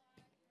want.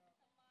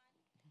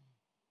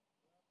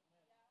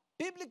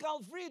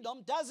 Biblical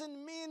freedom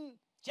doesn't mean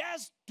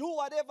just do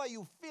whatever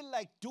you feel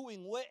like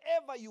doing,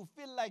 wherever you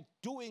feel like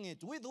doing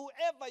it, with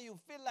whoever you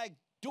feel like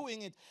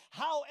doing it,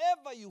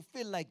 however you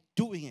feel like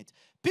doing it.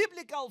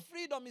 Biblical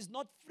freedom is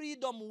not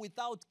freedom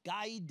without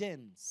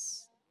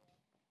guidance.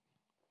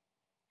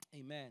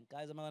 Amen.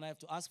 Guys, I'm going to have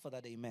to ask for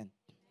that amen.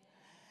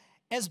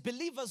 As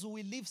believers,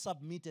 we live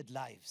submitted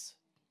lives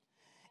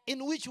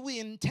in which we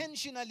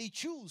intentionally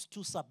choose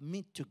to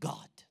submit to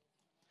God.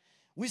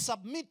 We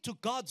submit to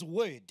God's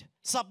word,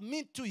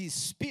 submit to His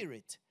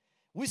Spirit.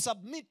 We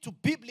submit to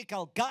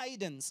biblical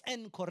guidance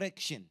and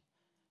correction.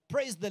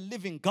 Praise the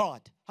living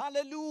God.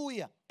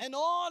 Hallelujah. And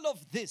all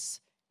of this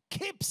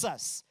keeps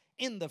us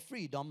in the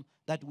freedom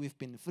that we've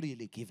been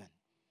freely given.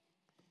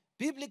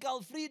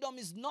 Biblical freedom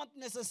is not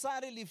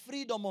necessarily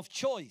freedom of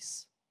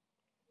choice.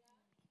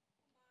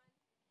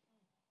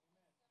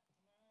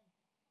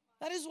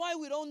 That is why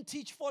we don't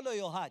teach follow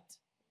your heart.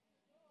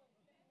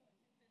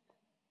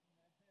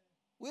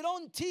 We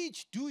don't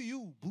teach do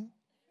you, boo.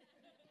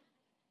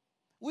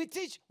 We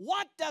teach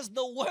what does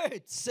the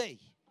word say?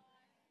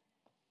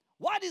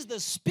 What is the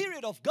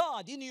Spirit of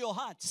God in your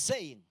heart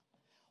saying?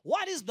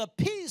 What is the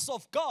peace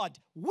of God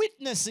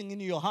witnessing in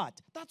your heart?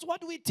 That's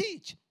what we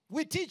teach.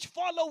 We teach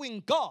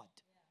following God.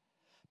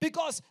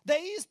 Because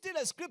there is still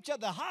a scripture,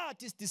 the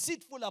heart is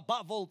deceitful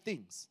above all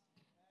things.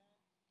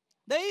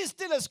 There is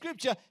still a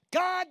scripture,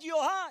 guard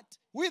your heart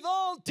with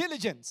all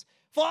diligence,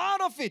 for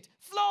out of it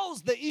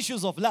flows the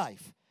issues of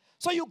life.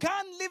 So you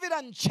can't leave it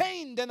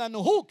unchained and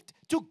unhooked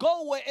to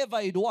go wherever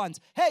it wants.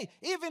 Hey,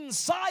 even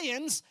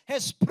science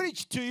has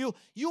preached to you,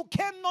 you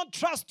cannot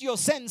trust your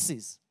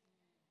senses.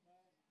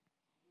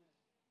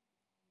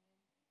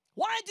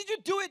 Why did you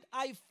do it?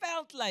 I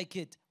felt like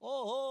it.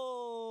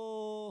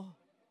 Oh.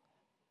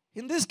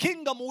 In this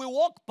kingdom, we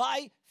walk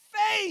by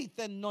faith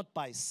and not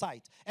by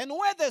sight. And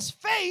where there's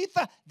faith,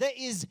 there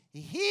is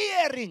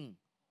hearing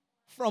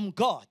from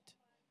God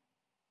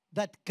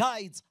that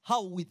guides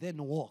how we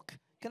then walk.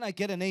 Can I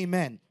get an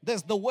amen?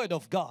 There's the word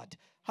of God.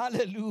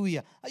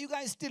 Hallelujah. Are you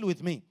guys still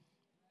with me?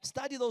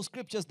 Study those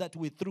scriptures that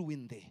we threw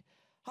in there.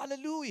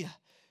 Hallelujah.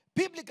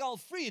 Biblical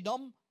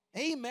freedom,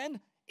 amen,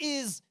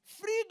 is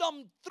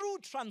freedom through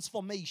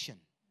transformation.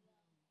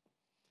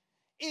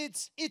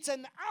 It's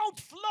an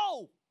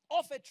outflow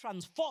of a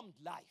transformed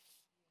life.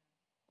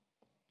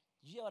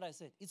 You hear what I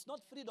said? It's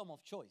not freedom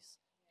of choice,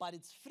 but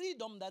it's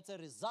freedom that's a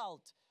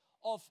result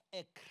of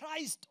a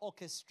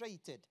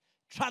Christ-orchestrated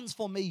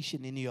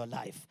transformation in your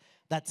life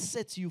that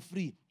sets you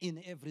free in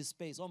every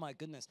space. Oh my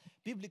goodness.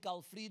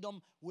 Biblical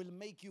freedom will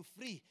make you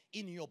free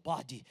in your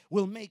body,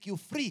 will make you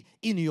free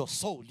in your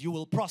soul. You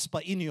will prosper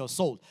in your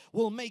soul,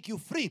 will make you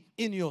free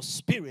in your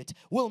spirit,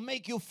 will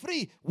make you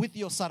free with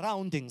your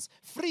surroundings,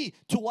 free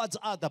towards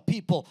other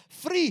people,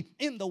 free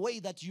in the way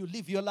that you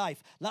live your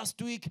life.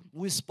 Last week,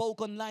 we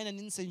spoke online and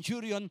in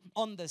Centurion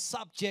on the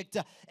subject,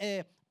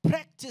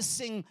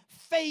 practicing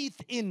faith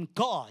in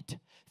God.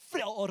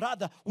 Or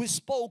rather, we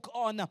spoke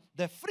on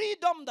the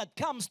freedom that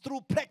comes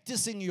through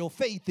practicing your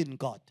faith in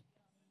God.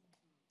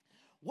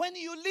 When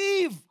you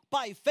live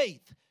by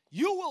faith,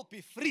 you will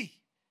be free.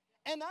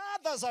 And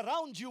others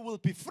around you will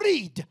be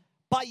freed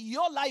by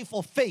your life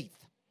of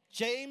faith.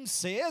 James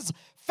says,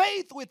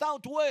 faith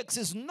without works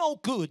is no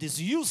good, is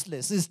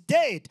useless, is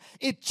dead.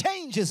 It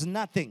changes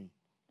nothing.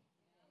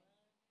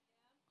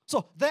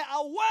 So there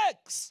are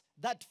works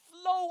that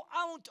flow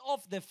out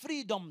of the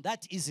freedom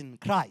that is in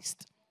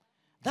Christ,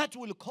 that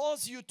will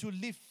cause you to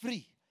live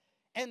free.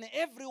 And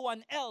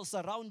everyone else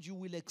around you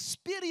will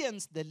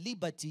experience the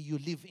liberty you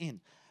live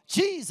in.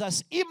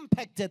 Jesus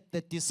impacted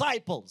the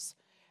disciples.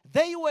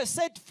 They were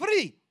set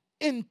free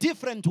in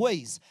different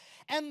ways.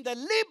 And the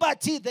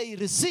liberty they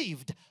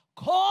received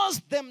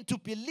caused them to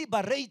be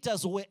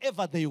liberators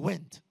wherever they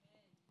went.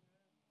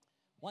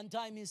 One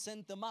time he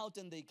sent them out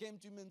and they came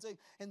to him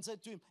and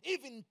said to him,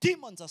 even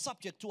demons are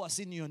subject to us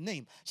in your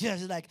name.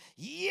 Jesus is like,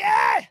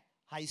 yeah!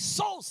 I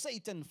saw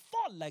Satan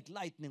fall like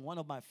lightning. One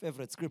of my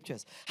favorite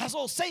scriptures. I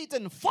saw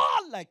Satan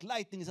fall like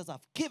lightning. He says,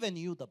 I've given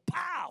you the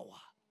power.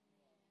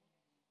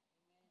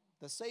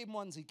 The same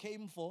ones he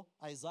came for,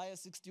 Isaiah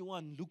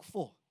 61, Luke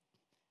 4,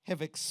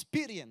 have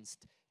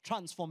experienced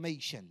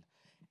transformation.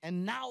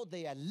 And now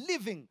they are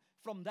living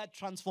from that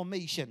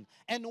transformation.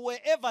 And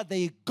wherever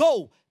they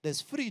go,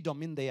 there's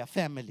freedom in their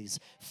families,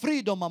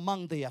 freedom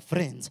among their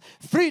friends,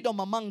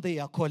 freedom among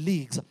their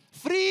colleagues,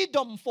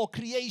 freedom for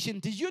creation.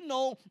 Did you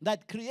know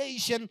that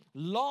creation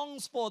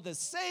longs for the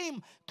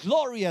same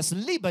glorious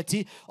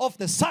liberty of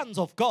the sons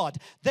of God?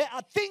 There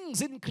are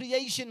things in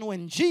creation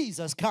when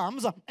Jesus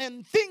comes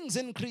and things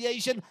in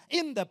creation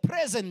in the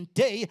present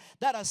day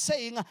that are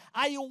saying,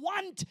 I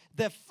want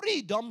the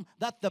freedom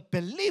that the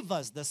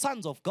believers, the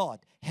sons of God,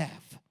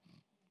 have.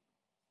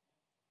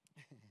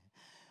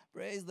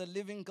 Praise the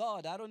living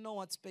God. I don't know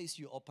what space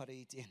you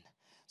operate in.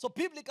 So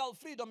biblical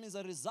freedom is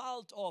a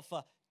result of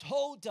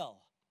total,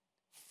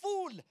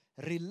 full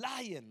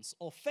reliance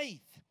or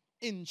faith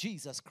in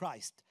Jesus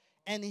Christ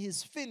and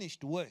his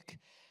finished work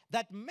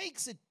that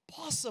makes it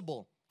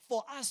possible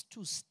for us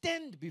to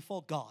stand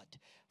before God,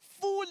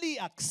 fully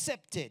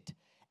accepted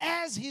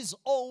as his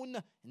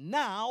own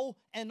now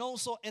and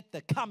also at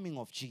the coming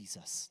of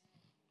Jesus.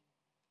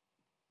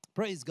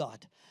 Praise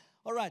God.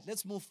 All right,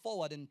 let's move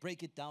forward and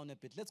break it down a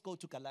bit. Let's go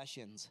to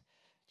Galatians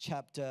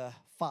chapter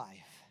 5.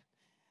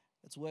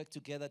 Let's work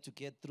together to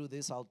get through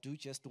this. I'll do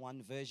just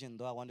one version,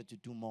 though I wanted to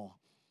do more.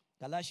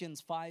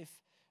 Galatians 5,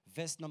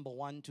 verse number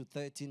 1 to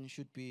 13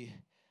 should be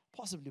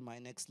possibly my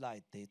next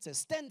slide there. It says,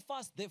 stand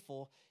fast,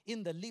 therefore,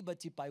 in the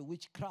liberty by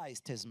which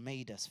Christ has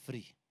made us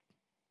free.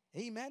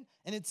 Amen.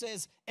 And it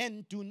says,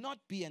 and do not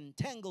be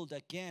entangled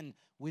again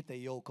with the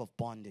yoke of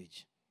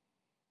bondage.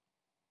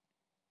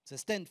 It says,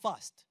 stand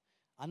fast.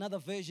 Another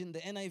version, the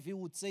NIV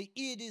would say,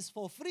 it is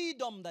for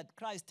freedom that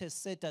Christ has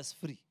set us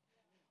free.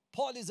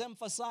 Paul is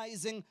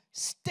emphasizing,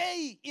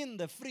 stay in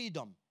the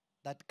freedom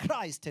that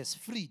Christ has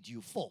freed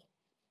you for.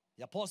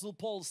 The Apostle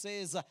Paul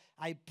says,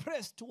 I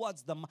press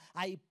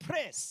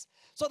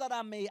so that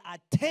I may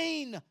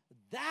attain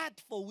that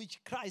for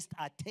which Christ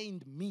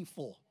attained me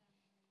for.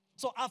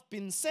 So I've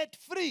been set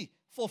free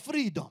for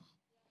freedom.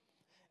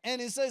 And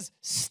he says,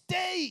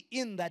 stay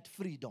in that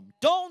freedom.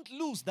 Don't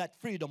lose that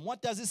freedom. What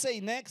does he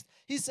say next?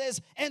 He says,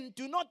 and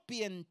do not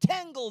be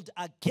entangled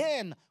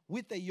again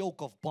with the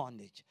yoke of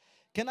bondage.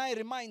 Can I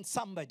remind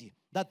somebody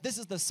that this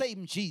is the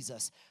same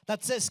Jesus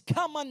that says,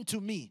 come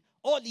unto me,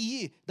 all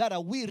ye that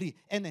are weary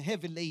and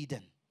heavy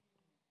laden.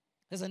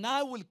 He says, and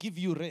I will give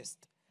you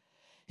rest.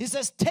 He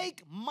says,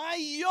 take my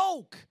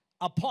yoke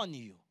upon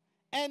you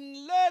and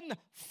learn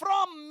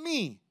from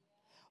me.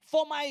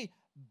 For my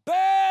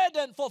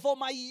burden, for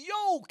my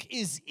yoke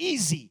is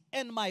easy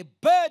and my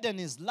burden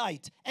is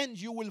light, and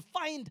you will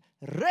find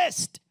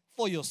rest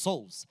for your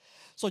souls.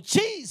 So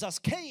Jesus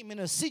came in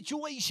a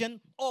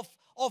situation of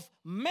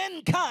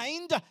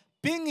mankind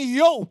being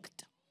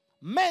yoked,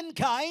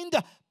 mankind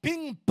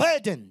being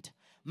burdened,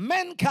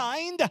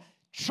 mankind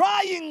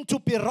trying to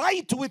be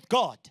right with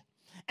God.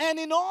 And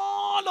in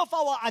all of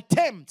our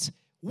attempts,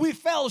 we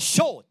fell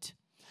short.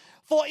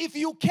 For if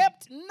you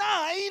kept 9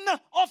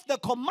 of the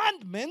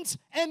commandments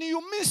and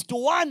you missed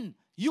one,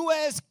 you were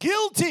as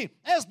guilty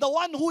as the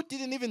one who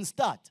didn't even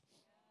start.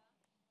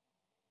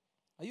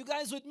 Are you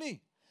guys with me?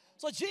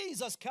 So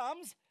Jesus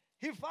comes,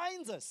 he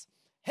finds us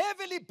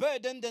heavily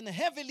burdened and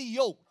heavily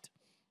yoked.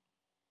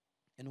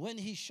 And when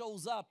he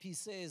shows up, he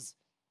says,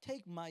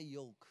 take my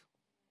yoke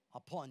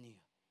upon you.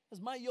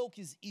 Because my yoke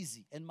is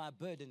easy and my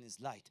burden is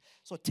light.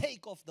 So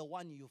take off the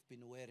one you've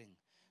been wearing.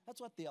 That's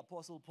what the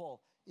Apostle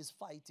Paul is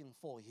fighting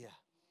for here.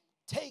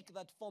 Take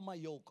that former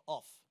yoke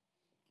off.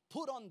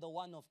 Put on the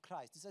one of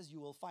Christ. He says you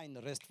will find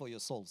rest for your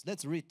souls.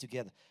 Let's read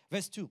together.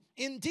 Verse 2.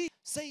 Indeed,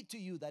 say to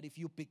you that if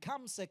you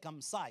become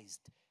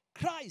circumcised,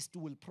 Christ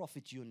will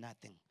profit you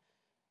nothing.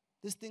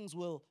 These things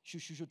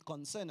should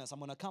concern us. I'm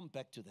going to come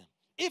back to them.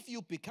 If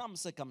you become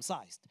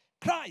circumcised,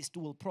 Christ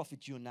will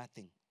profit you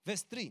nothing.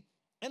 Verse 3.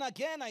 And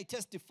again I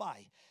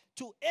testify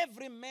to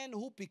every man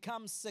who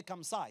becomes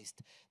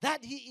circumcised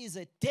that he is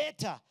a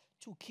debtor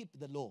to keep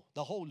the law,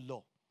 the whole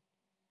law.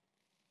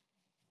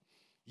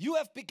 You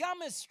have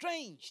become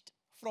estranged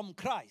from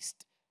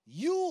Christ,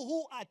 you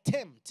who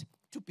attempt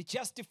to be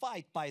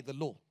justified by the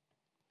law.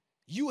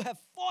 You have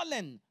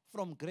fallen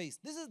from grace.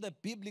 This is the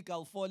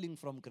biblical falling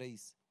from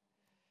grace.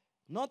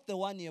 Not the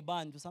one year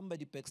ban,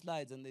 somebody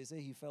backslides and they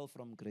say he fell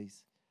from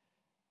grace.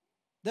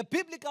 The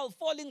biblical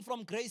falling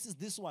from grace is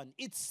this one.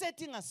 It's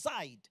setting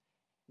aside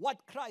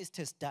what Christ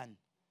has done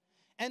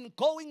and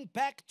going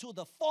back to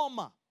the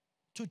former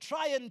to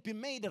try and be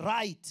made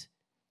right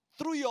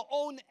through your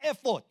own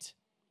effort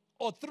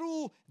or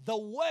through the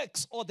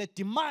works or the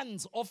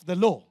demands of the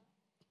law.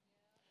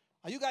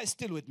 Are you guys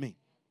still with me?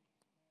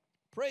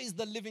 Praise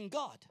the living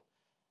God.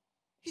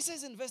 He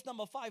says in verse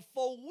number 5,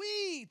 for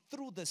we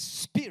through the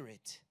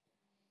Spirit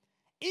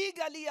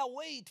eagerly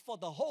await for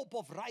the hope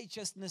of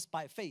righteousness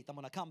by faith. I'm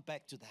going to come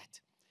back to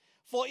that.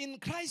 For in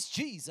Christ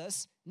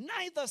Jesus,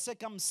 neither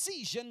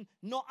circumcision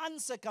nor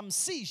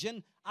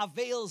uncircumcision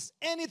avails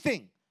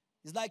anything.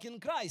 It's like in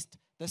Christ,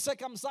 the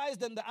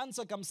circumcised and the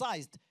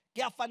uncircumcised,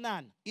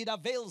 kiafanan, it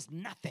avails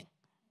nothing.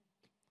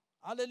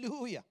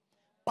 Hallelujah.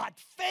 But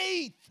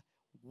faith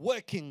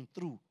working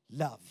through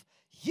love.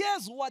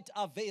 Here's what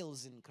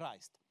avails in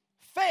Christ.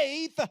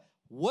 Faith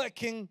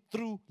working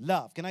through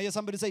love. Can I hear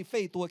somebody say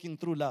faith working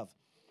through love?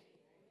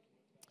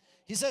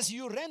 He says,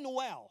 you ran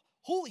well.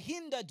 Who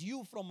hindered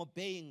you from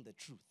obeying the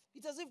truth?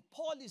 It's as if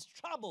Paul is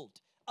troubled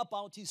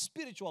about his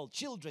spiritual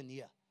children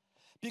here,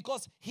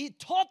 because he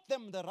taught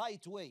them the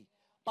right way,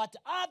 but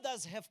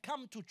others have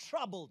come to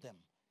trouble them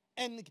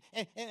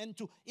and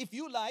to, if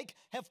you like,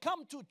 have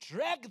come to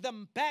drag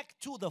them back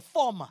to the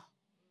former.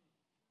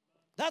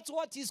 That's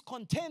what he's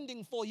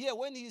contending for here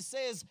when he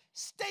says,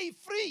 stay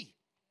free.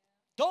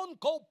 Don't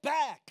go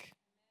back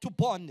to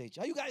bondage.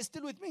 Are you guys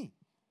still with me?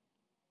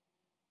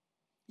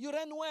 You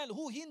ran well.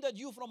 Who hindered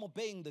you from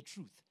obeying the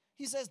truth?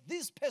 He says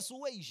this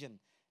persuasion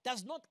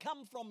does not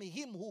come from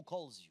him who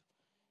calls you.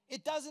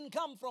 It doesn't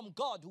come from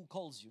God who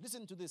calls you.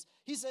 Listen to this.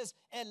 He says,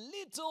 a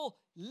little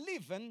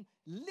leaven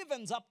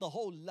leavens up the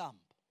whole lump.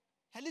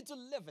 A little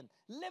leaven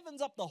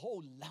leavens up the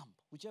whole lump.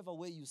 Whichever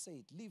way you say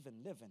it,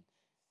 leaven.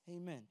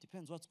 Amen.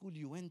 Depends what school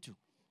you went to.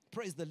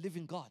 Praise the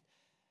living God.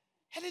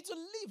 A little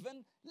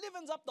leaven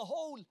leavens up the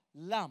whole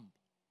lump.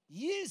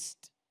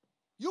 Yeast,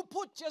 you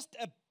put just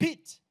a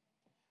bit,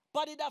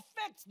 but it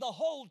affects the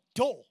whole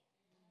dough.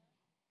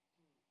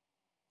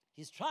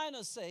 He's trying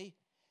to say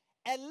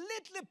a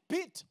little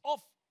bit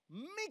of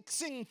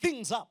mixing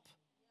things up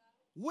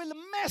will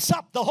mess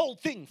up the whole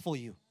thing for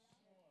you.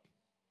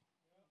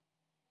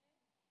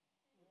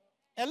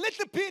 A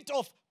little bit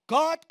of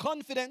God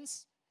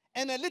confidence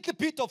and a little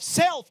bit of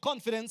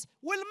self-confidence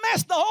will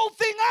mess the whole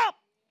thing up.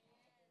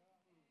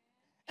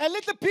 A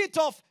little bit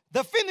of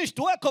the finished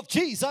work of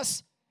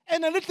Jesus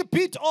and a little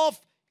bit of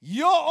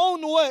your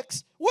own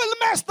works will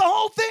mess the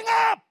whole thing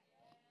up.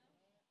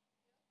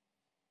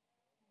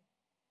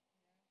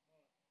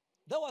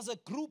 There was a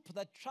group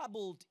that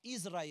troubled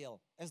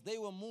Israel as they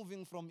were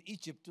moving from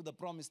Egypt to the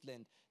promised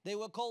land. They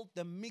were called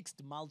the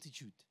mixed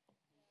multitude.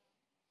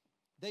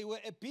 They were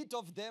a bit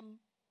of them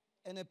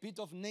and a bit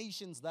of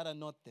nations that are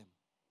not them.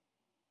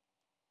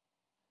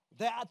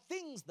 There are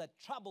things that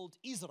troubled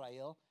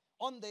Israel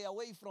on their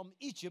way from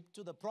Egypt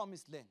to the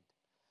promised land.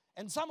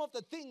 And some of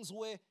the things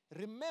were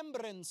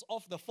remembrance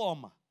of the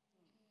former.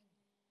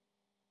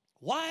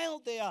 While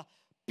they are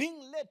being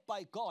led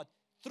by God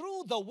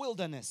through the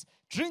wilderness,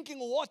 drinking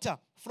water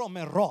from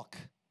a rock,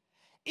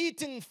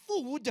 eating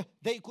food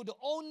they could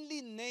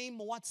only name,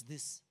 what's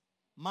this?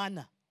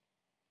 Manna.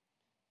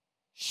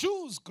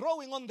 Shoes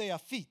growing on their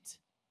feet.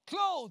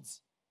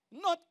 Clothes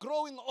not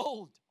growing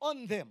old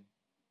on them.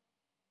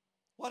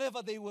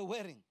 Whatever they were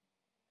wearing.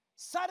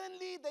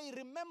 Suddenly they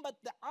remembered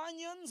the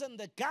onions and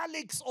the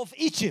garlics of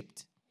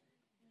Egypt.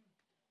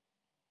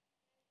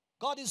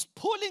 God is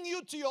pulling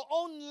you to your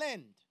own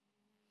land,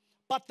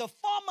 but the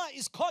farmer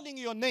is calling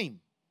your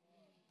name.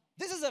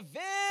 This is a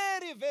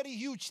very, very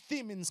huge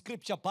theme in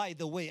Scripture, by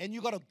the way, and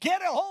you got to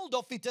get a hold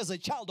of it as a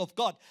child of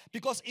God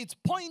because it's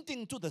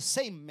pointing to the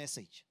same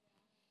message.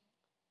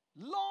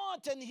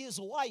 Lot and his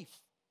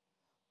wife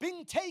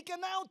being taken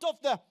out of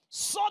the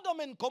Sodom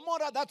and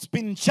Gomorrah that's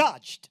been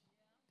judged.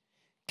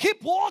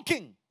 Keep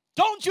walking.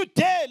 Don't you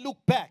dare look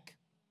back.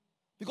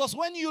 Because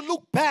when you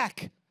look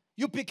back,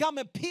 you become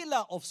a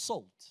pillar of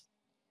salt.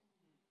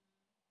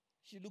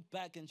 She looked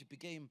back and she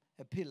became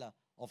a pillar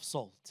of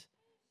salt.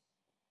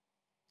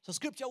 So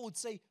Scripture would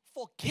say,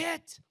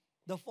 forget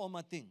the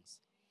former things.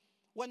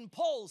 When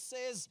Paul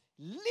says,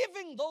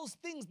 leaving those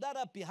things that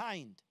are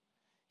behind,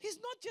 he's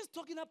not just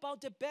talking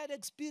about a bad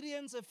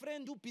experience, a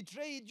friend who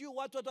betrayed you,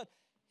 what.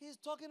 He's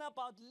talking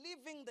about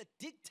leaving the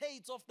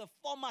dictates of the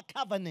former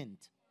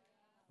covenant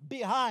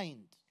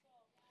behind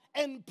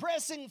and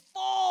pressing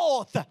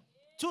forth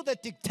to the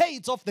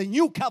dictates of the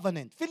new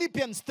covenant.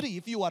 Philippians 3,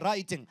 if you are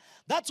writing.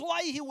 That's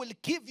why he will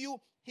give you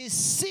his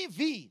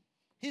CV,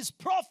 his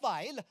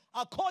profile,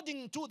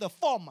 according to the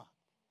former.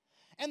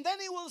 And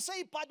then he will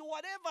say, but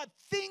whatever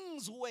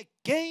things were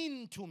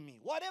gained to me,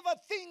 whatever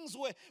things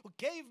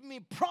gave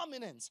me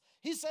prominence,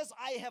 he says,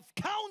 I have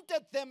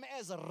counted them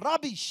as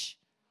rubbish.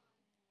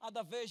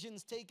 Other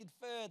versions take it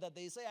further.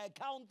 They say, I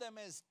count them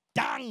as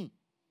dung.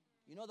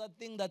 You know that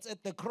thing that's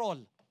at the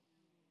crawl?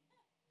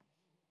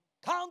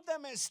 Count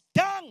them as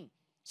dung,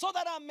 so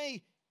that I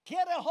may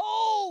get a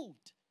hold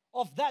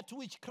of that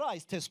which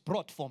Christ has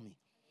brought for me.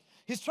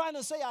 He's trying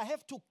to say, I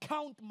have to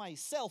count my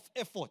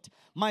self-effort,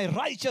 my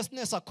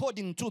righteousness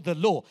according to the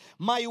law,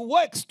 my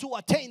works to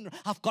attain.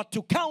 I've got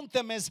to count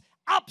them as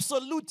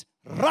absolute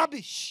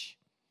rubbish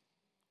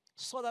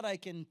so that I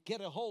can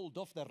get a hold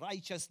of the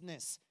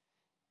righteousness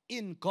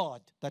in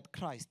God that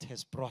Christ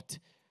has brought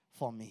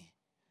for me.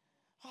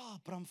 Oh,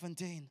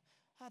 Bramfontein,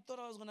 I thought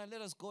I was going to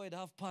let us go at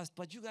past,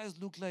 but you guys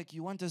look like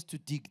you want us to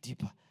dig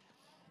deeper.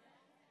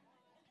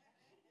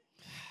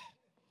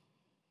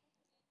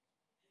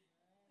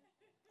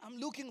 I'm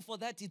looking for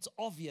that it's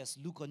obvious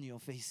look on your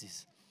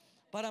faces.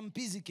 But I'm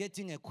busy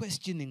getting a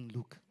questioning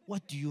look.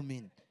 What do you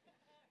mean?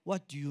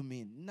 What do you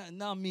mean?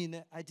 Now,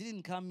 I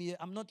didn't come here.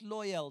 I'm not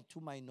loyal to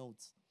my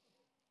notes.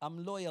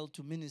 I'm loyal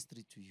to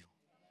ministry to you.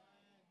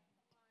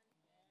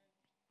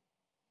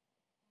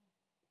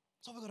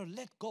 So we've got to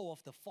let go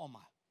of the former.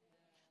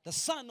 The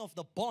son of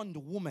the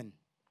bondwoman,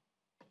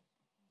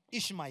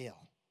 Ishmael,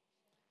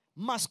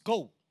 must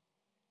go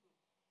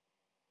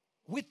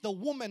with the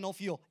woman of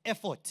your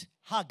effort,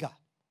 Hagar.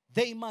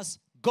 They must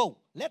go.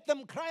 Let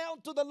them cry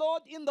out to the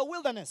Lord in the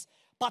wilderness,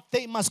 but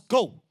they must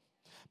go.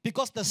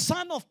 Because the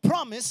son of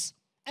promise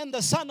and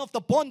the son of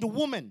the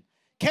bondwoman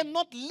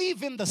cannot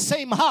live in the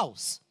same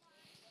house.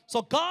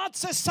 So God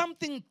says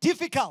something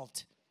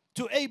difficult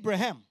to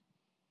Abraham.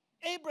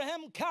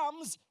 Abraham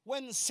comes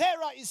when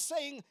Sarah is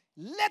saying,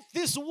 let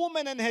this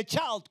woman and her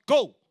child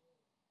go.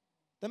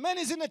 The man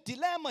is in a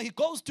dilemma. He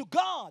goes to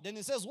God and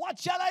he says, what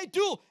shall I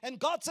do? And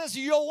God says,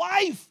 your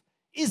wife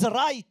is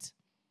right.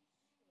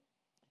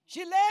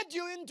 She led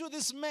you into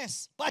this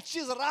mess, but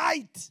she's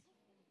right.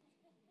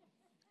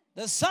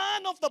 The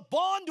son of the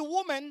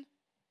bondwoman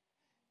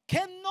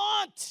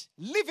cannot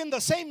live in the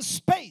same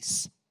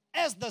space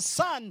as the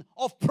son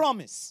of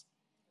promise.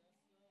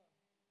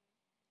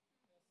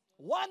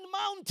 One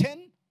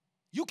mountain,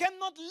 you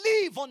cannot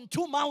live on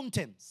two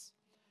mountains.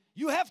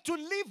 You have to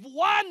leave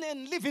one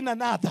and live in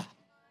another.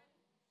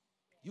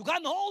 You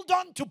can't hold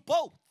on to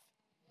both.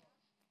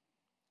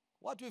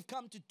 What we've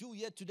come to do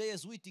here today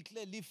as we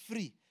declare live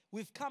free,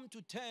 we've come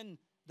to turn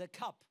the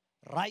cup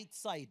right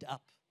side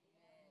up.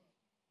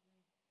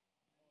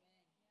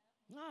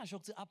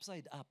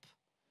 Upside up.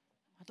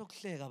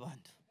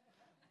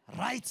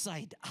 Right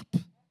side up.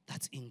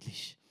 That's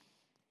English.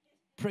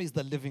 Praise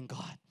the living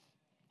God.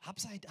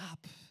 Upside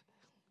up.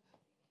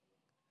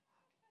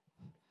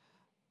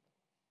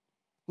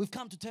 We've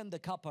come to turn the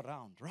cup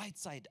around, right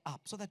side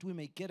up, so that we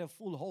may get a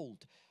full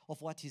hold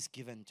of what He's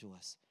given to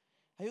us.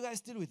 Are you guys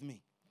still with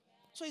me?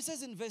 So He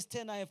says in verse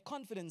 10, I have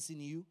confidence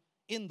in you,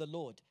 in the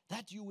Lord,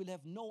 that you will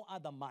have no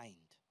other mind.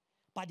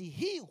 But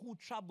he who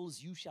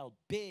troubles you shall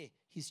bear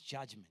his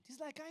judgment. He's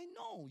like, I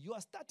know, you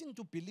are starting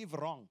to believe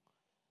wrong.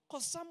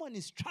 Because someone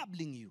is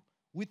troubling you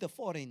with a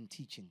foreign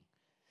teaching.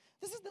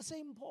 This is the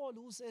same Paul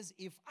who says,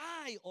 if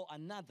I or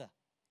another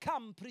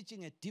come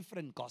preaching a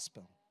different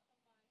gospel.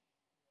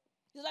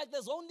 He's like,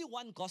 there's only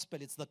one gospel.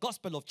 It's the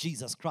gospel of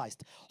Jesus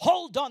Christ.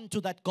 Hold on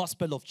to that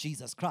gospel of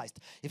Jesus Christ.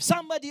 If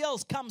somebody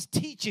else comes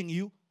teaching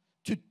you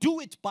to do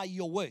it by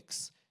your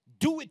works,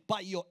 do it by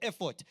your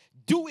effort,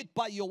 do it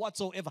by your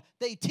whatsoever,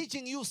 they're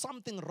teaching you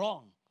something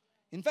wrong.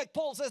 In fact,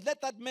 Paul says,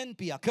 let that man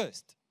be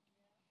accursed.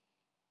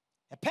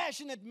 A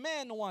passionate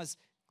man was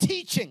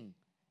teaching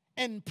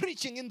and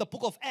preaching in the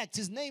book of Acts.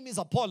 His name is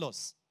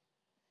Apollos.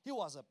 He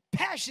was a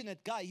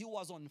passionate guy. He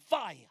was on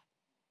fire.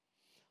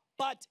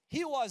 But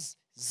he was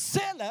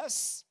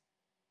zealous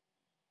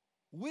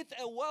with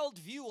a world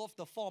view of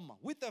the former,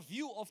 with a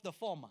view of the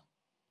former.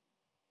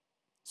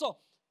 So,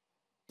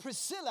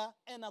 Priscilla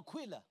and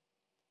Aquila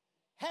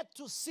had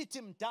to sit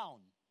him down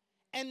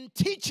and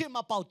teach him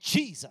about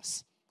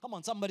Jesus. Come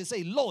on, somebody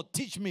say, Lord,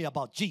 teach me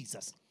about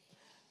Jesus.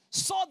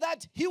 So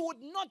that he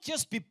would not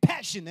just be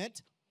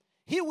passionate,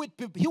 he would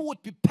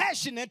be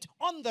passionate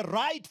on the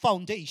right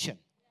foundation.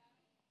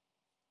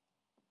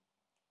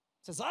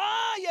 It says,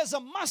 he is a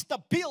master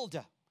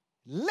builder,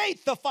 laid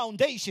the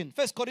foundation,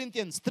 1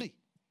 Corinthians 3.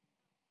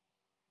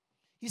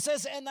 He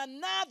says, and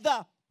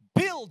another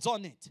builds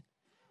on it.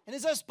 And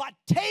he says, but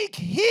take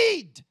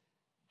heed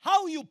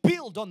how you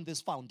build on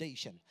this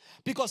foundation.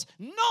 Because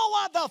no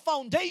other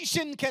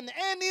foundation can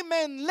any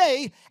man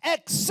lay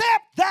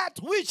except that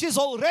which is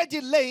already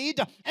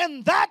laid.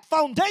 And that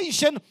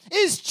foundation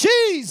is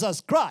Jesus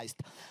Christ.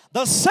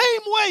 The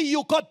same way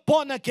you got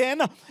born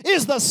again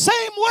is the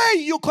same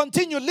way you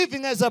continue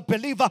living as a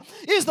believer.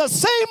 Is the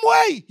same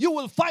way you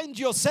will find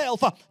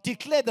yourself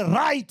declared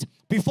right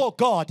before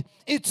God.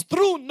 It's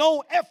through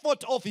no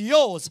effort of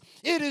yours.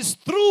 It is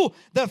through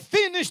the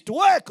finished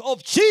work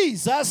of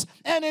Jesus,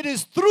 and it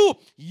is through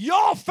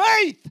your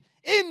faith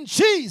in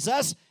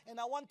Jesus. And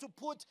I want to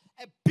put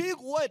a big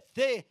word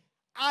there,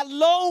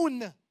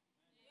 alone.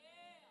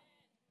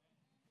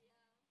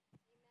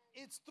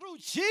 It's through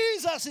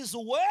Jesus'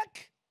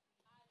 work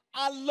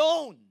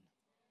alone.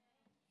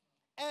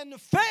 And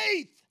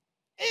faith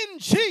in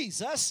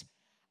Jesus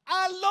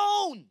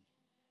alone.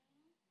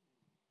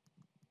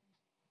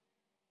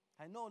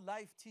 I know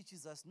life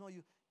teaches us, no,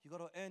 you got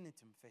to earn it,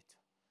 Mfethu.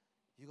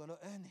 You got to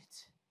earn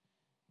it.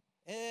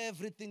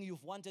 Everything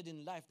you've wanted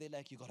in life, they're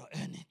like, you got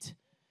to earn it.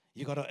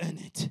 You got to earn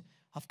it.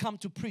 I've come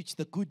to preach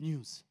the good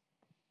news.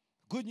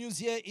 Good news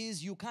here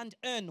is you can't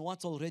earn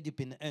what's already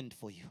been earned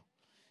for you.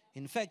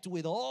 In fact,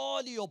 with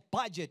all your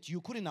budget, you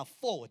couldn't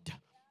afford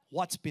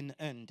what's been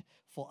earned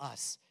for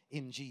us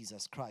in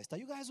Jesus Christ. Are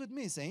you guys with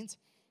me, saints?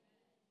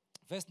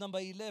 Verse number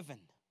 11.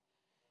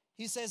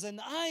 He says,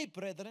 and I,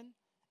 brethren,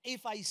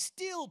 if I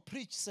still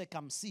preach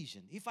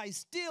circumcision, if I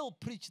still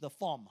preach the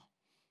former,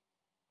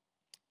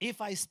 if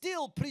I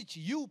still preach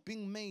you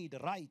being made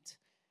right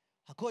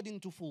according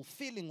to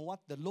fulfilling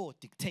what the law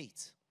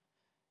dictates,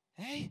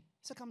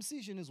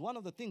 Circumcision is one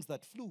of the things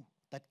that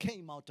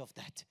came out of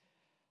that.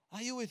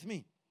 Are you with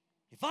me?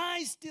 If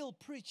I still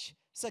preach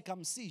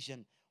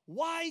circumcision,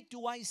 why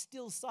do I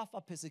still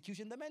suffer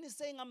persecution? The man is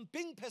saying, I'm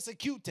being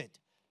persecuted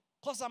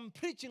because I'm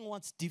preaching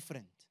what's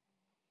different.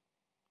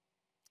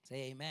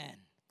 Say amen.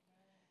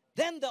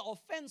 Then the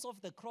offense of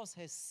the cross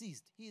has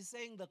ceased. He is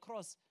saying the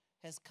cross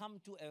has come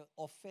to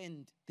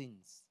offend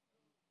things.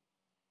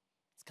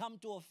 It's come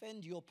to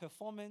offend your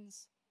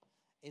performance.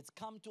 It's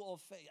come to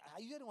offend.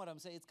 Are you hearing what I'm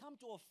saying? It's come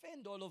to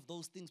offend all of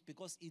those things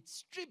because it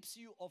strips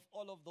you of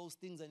all of those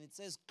things, and it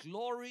says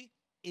glory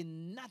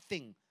in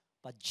nothing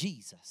but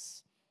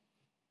Jesus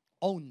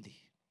only.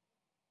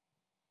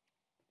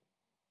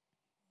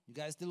 You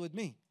guys still with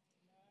me?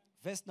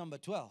 Verse number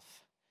 12.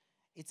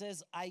 It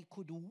says, I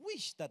could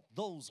wish that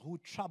those who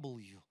trouble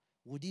you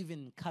would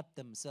even cut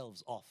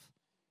themselves off.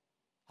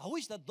 I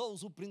wish that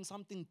those who bring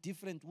something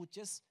different would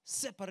just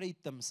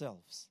separate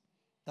themselves.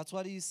 That's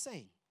what he is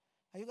saying.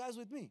 Are you guys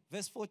with me?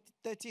 Verse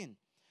 13.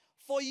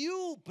 For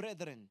you,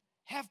 brethren,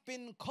 have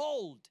been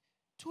called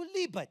to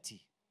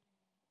liberty.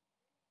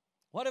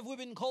 What have we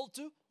been called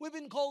to? We've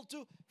been called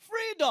to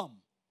freedom,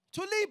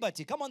 to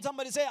liberty. Come on,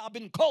 somebody say, I've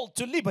been called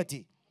to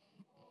liberty.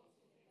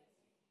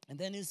 And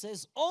then it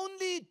says,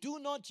 only do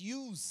not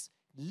use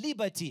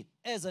liberty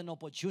as an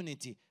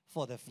opportunity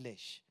for the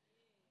flesh.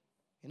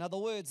 In other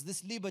words,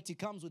 this liberty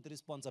comes with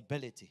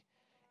responsibility.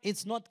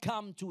 It's not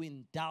come to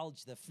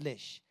indulge the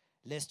flesh,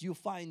 lest you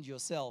find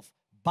yourself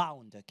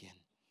bound again.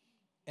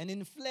 And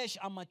in flesh,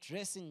 I'm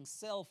addressing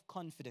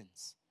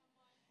self-confidence.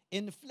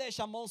 In flesh,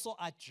 I'm also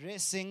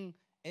addressing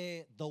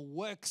the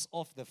works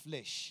of the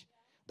flesh.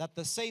 That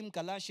the same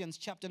Galatians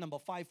chapter number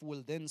 5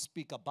 will then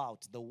speak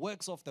about. The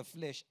works of the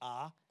flesh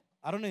are,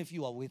 I don't know if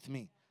you are with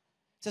me.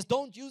 It says,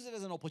 don't use it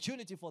as an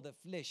opportunity for the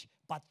flesh,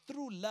 but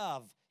through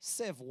love,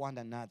 serve one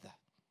another.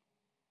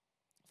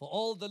 For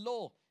all the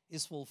law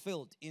is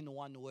fulfilled in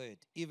one word,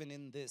 even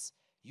in this,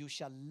 you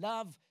shall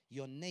love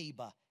your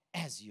neighbor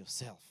as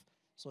yourself.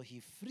 So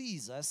he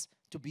frees us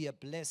to be a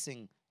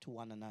blessing to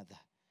one another.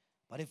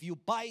 But if you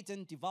bite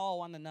and devour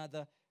one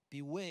another,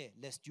 beware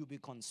lest you be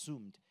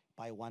consumed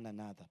by one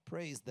another.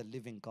 Praise the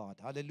living God.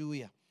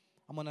 Hallelujah.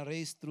 I'm going to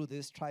race through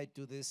this, try to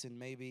do this in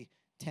maybe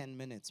 10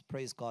 minutes.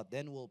 Praise God.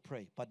 Then we'll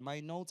pray. But my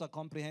notes are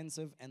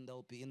comprehensive and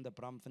they'll be in the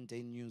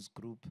Braamfontein News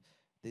group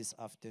this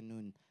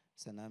afternoon.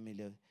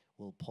 Sanamile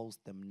will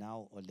post them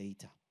now or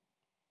later.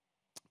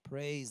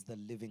 Praise the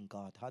living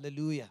God.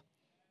 Hallelujah.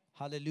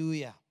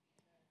 Hallelujah.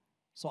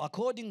 So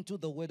according to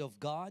the word of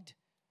God,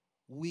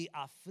 we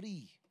are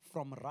free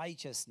from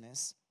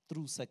righteousness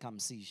through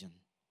circumcision.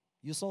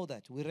 You saw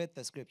that. We read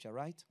the scripture,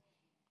 right?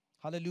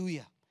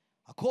 Hallelujah.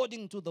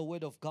 According to the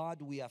word of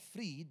God, we are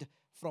freed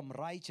from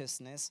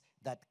righteousness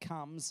that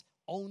comes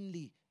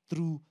only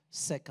through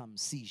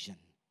circumcision.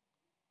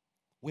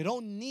 We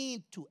don't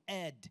need to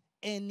add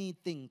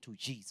anything to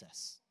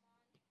Jesus.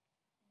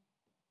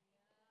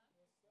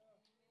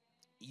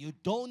 You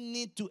don't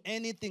need to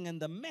anything, and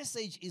the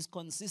message is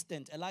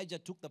consistent. Elijah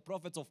took the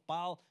prophets of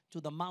Baal to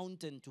the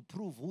mountain to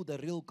prove who the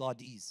real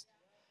God is.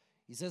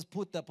 He says,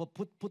 put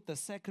the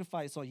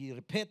sacrifice, or he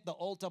repaired the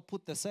altar,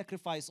 put the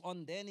sacrifice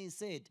on. Then he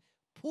said,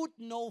 put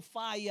no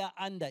fire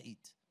under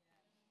it.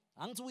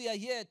 And we are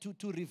here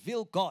to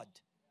reveal God.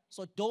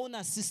 So don't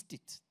assist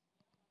it.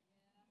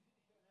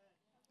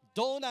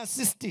 Don't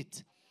assist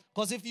it.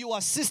 Because if you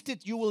assist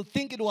it, you will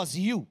think it was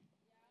you.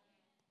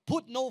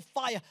 Put no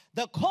fire.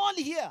 The call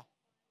here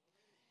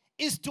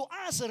is to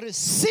us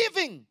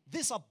receiving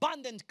this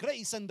abundant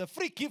grace and the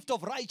free gift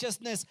of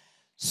righteousness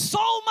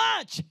so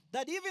much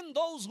that even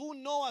those who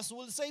know us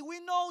will say, we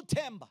know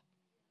Themba.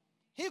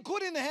 He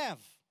couldn't have.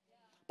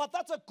 But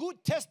that's a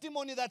good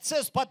testimony that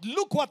says, but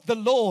look what the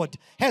Lord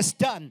has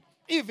done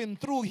even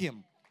through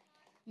him.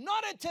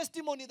 Not a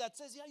testimony that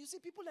says, yeah, you see,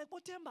 people like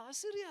Themba are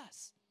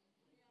serious.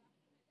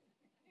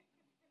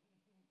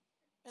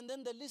 And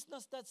then the listener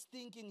starts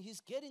thinking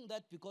he's getting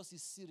that because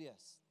he's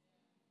serious.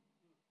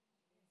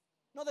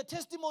 No, the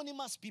testimony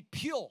must be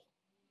pure.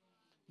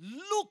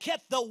 Look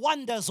at the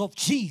wonders of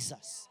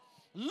Jesus.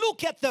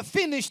 Look at the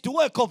finished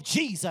work of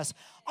Jesus.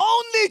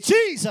 Only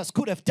Jesus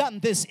could have done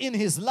this in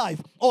his life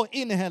or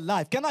in her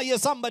life. Can I hear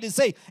somebody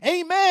say,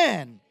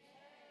 amen?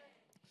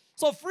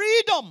 So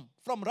freedom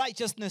from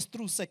righteousness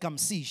through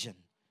circumcision,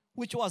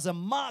 which was a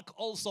mark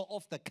also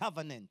of the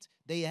covenant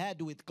they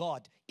had with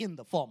God in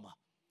the former.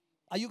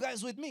 Are you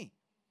guys with me?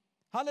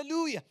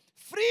 Hallelujah.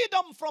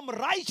 Freedom from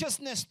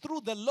righteousness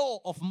through the law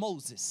of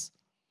Moses.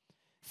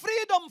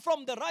 Freedom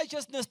from the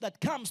righteousness that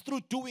comes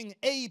through doing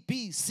A,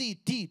 B, C,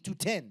 D to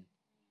 10.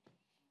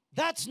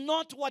 That's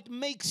not what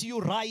makes you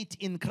right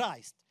in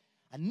Christ.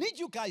 I need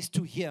you guys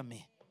to hear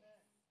me.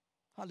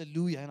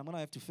 Hallelujah. And I'm going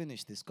to have to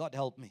finish this. God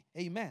help me.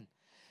 Amen.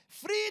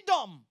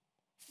 Freedom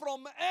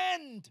from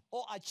earned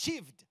or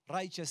achieved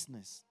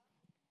righteousness.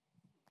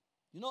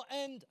 You know,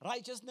 earned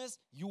righteousness,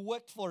 you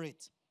worked for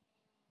it.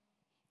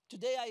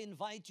 Today I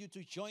invite you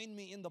to join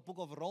me in the book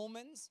of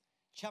Romans,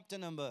 chapter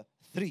number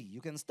 3.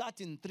 You can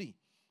start in 3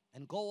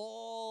 and go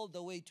all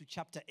the way to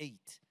chapter 8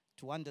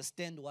 to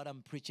understand what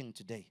I'm preaching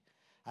today.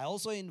 I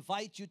also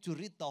invite you to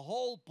read the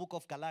whole book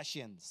of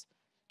Galatians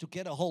to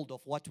get a hold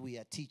of what we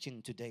are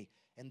teaching today.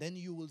 And then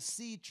you will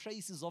see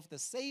traces of the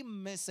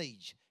same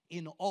message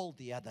in all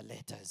the other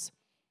letters.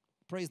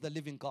 Praise the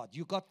living God.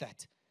 You got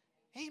that?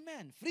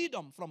 Amen.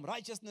 Freedom from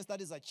righteousness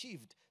that is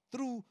achieved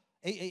through,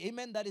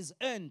 amen, that is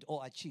earned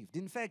or achieved.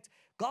 In fact,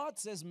 God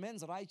says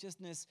man's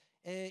righteousness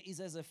is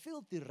as a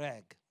filthy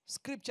rag.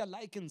 Scripture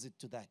likens it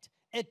to that.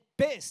 At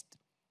best,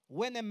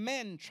 when a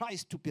man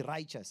tries to be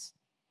righteous,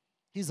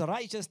 his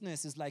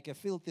righteousness is like a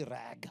filthy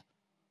rag,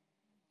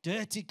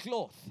 dirty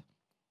cloth.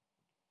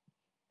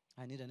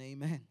 I need an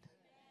amen.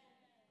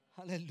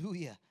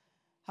 Hallelujah.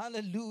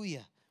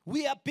 Hallelujah.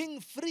 We are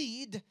being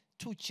freed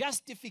to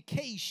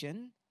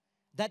justification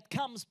that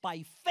comes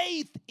by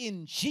faith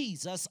in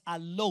Jesus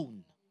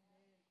alone.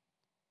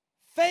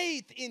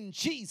 Faith in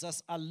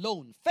Jesus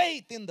alone.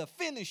 Faith in the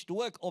finished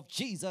work of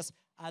Jesus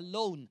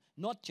alone,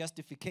 not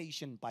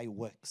justification by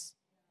works.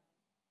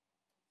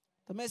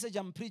 The message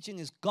I'm preaching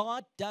is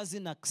God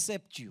doesn't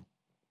accept you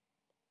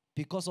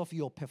because of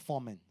your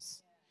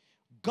performance.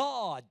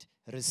 God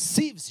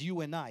receives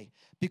you and I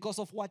because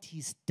of what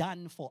He's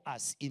done for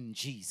us in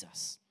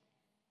Jesus.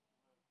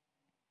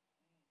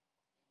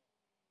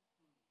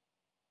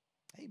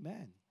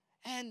 Amen.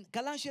 And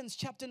Galatians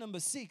chapter number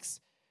 6,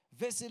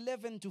 verse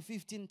 11 to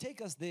 15.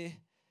 Take us there,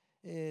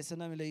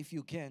 Sanamile, if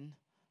you can.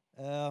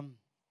 I'm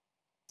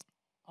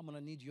going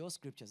to need your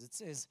scriptures. It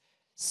says,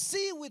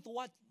 see with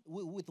what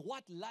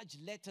large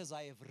letters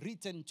I have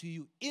written to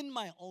you in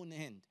my own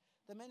hand.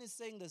 The man is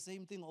saying the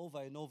same thing over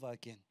and over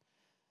again.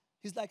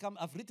 He's like,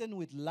 I've written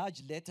with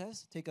large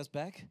letters. Take us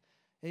back.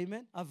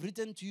 Amen. I've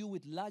written to you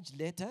with large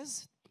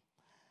letters.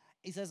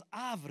 He says,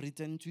 I've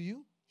written to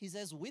you. He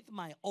says, with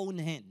my own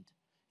hand.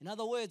 In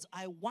other words,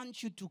 I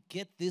want you to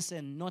get this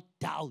and not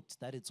doubt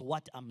that it's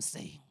what I'm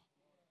saying.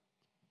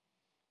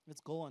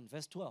 Let's go on.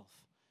 Verse 12.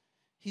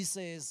 He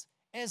says,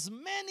 as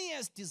many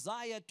as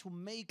desire to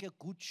make a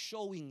good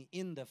showing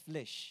in the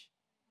flesh,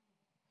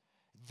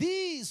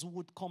 these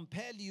would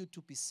compel you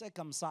to be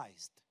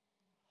circumcised,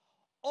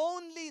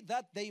 only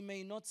that they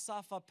may not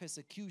suffer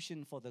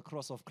persecution for the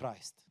cross of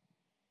Christ.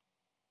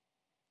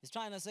 He's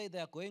trying to say they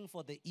are going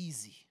for the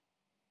easy,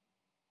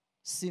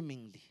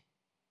 seemingly.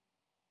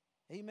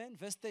 Amen.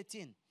 Verse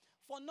 13.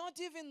 For not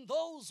even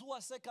those who are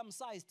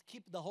circumcised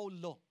keep the whole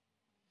law.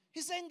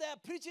 He's saying they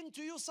are preaching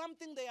to you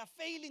something they are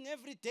failing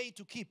every day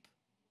to keep.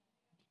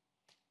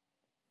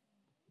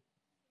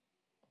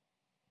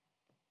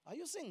 Are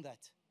you seeing that?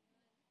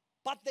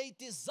 But they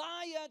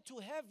desire to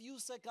have you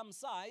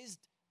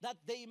circumcised that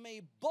they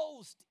may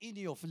boast in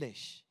your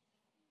flesh.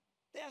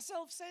 They are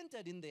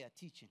self-centered in their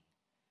teaching.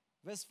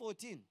 Verse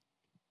 14,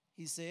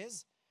 he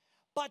says,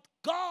 but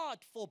God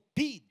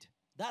forbid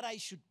that I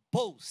should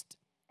boast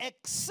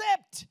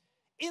except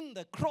in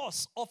the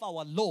cross of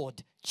our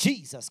Lord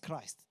Jesus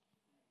Christ.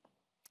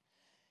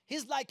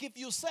 He's like, if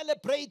you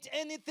celebrate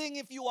anything,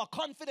 if you are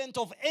confident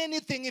of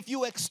anything, if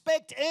you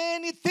expect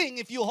anything,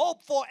 if you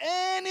hope for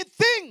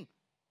anything,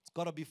 it's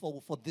got to be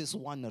for this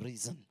one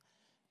reason,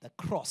 the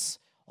cross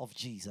of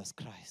Jesus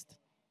Christ.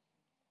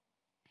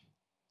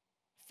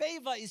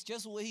 Favor is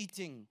just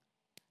waiting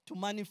to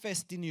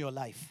manifest in your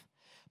life.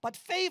 But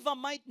favor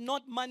might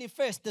not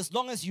manifest as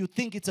long as you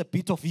think it's a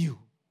bit of you.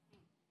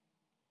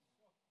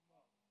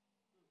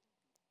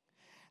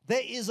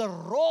 There is a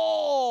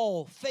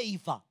raw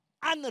favor,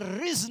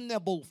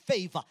 unreasonable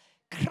favor,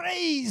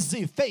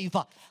 crazy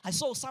favor. I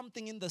saw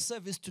something in the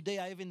service today.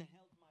 I even held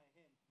my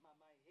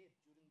head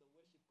during the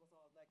worship because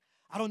I was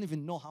like, I don't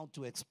even know how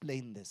to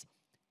explain this.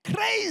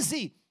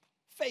 Crazy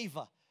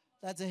favor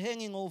that's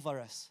hanging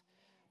over us.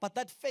 But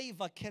that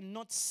favor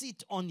cannot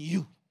sit on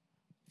you.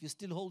 If you're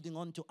still holding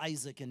on to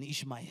Isaac and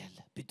Ishmael,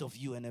 a bit of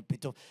you and a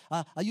bit of...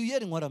 are you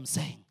hearing what I'm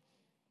saying?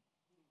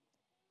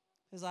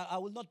 Because I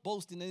will not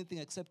boast in anything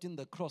except in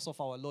the cross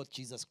of our Lord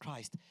Jesus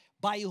Christ,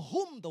 by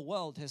whom the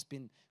world has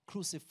been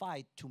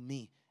crucified to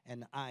me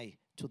and I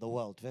to the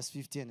world. Verse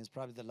 15 is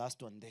probably the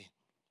last one there.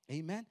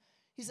 Amen.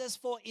 He says,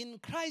 for in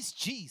Christ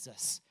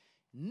Jesus,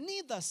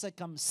 neither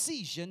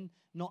circumcision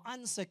nor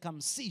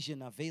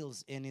uncircumcision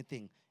avails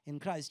anything. In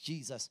Christ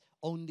Jesus,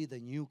 only the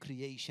new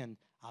creation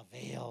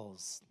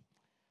avails.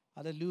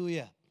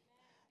 Hallelujah.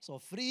 So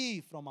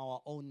free from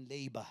our own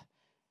labor.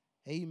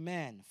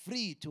 Amen.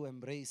 Free to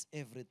embrace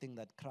everything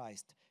that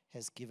Christ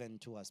has given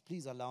to us.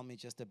 Please allow me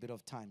just a bit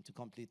of time to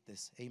complete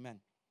this. Amen.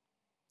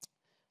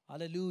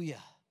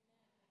 Hallelujah.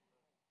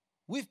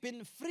 We've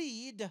been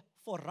freed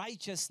for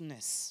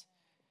righteousness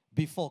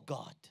before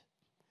God.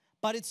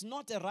 But it's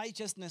not a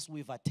righteousness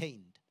we've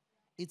attained.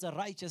 It's a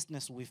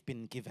righteousness we've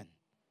been given.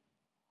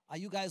 Are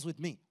you guys with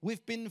me?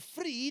 We've been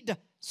freed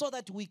so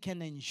that we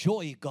can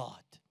enjoy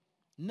God.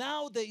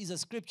 Now there is a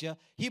scripture,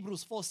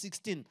 Hebrews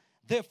 4:16.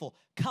 Therefore,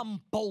 come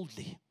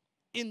boldly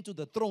into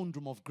the throne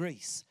room of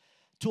grace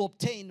to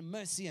obtain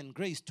mercy and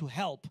grace to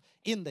help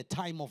in the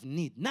time of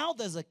need. Now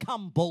there's a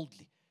come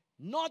boldly,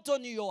 not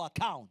on your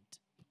account,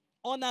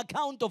 on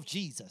account of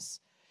Jesus.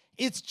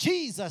 It's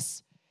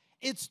Jesus.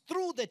 It's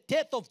through the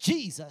death of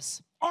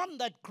Jesus on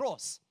that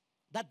cross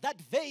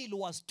that veil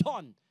was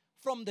torn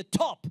from the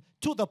top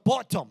to the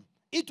bottom,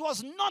 it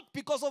was not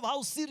because of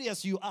how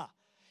serious you are.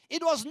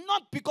 It was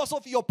not because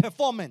of your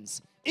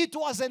performance. It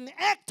was an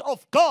act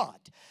of God.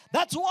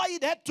 That's why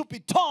it had to be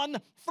torn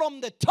from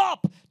the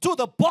top to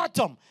the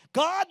bottom.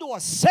 God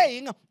was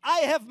saying, I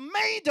have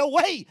made a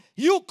way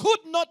you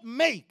could not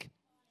make.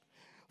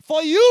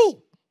 For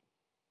you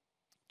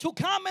to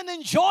come and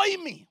enjoy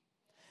me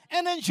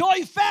and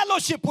enjoy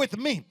fellowship with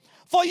me.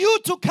 For you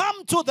to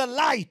come to the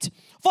light.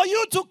 For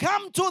you to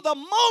come to the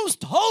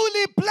most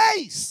holy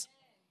place,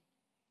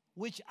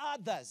 which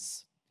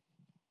others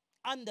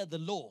under the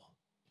law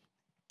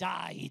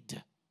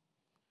died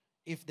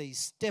if they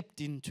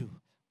stepped into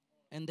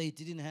and they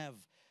didn't have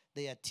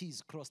their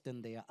T's crossed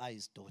and their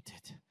I's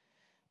dotted.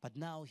 But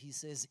now he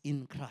says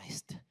in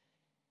Christ.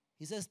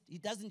 He says, he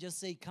doesn't just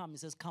say come, he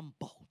says come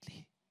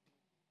boldly.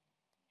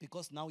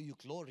 Because now you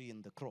glory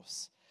in the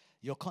cross.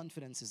 Your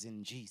confidence is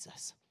in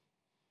Jesus.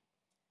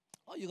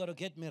 Oh, you got to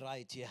get me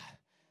right here.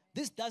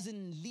 This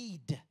doesn't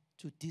lead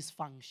to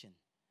dysfunction.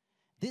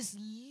 This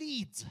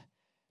leads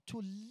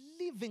to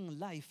living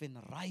life in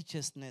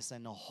righteousness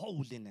and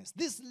holiness.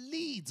 This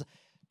leads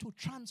to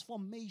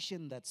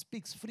transformation that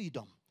speaks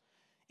freedom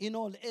in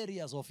all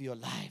areas of your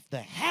life.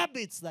 The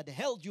habits that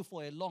held you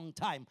for a long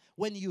time,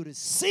 when you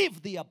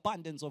receive the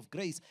abundance of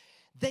grace,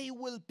 they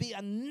will be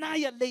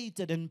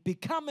annihilated and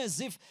become as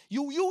if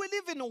you will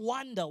even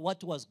wonder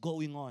what was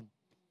going on.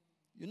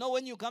 You know,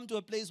 when you come to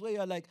a place where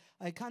you're like,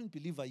 I can't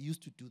believe I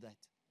used to do that.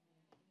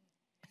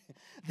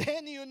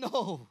 Then you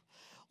know,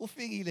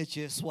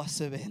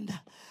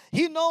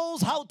 he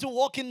knows how to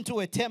walk into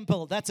a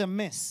temple that's a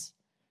mess.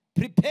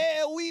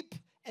 Prepare, weep,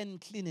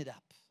 and clean it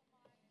up.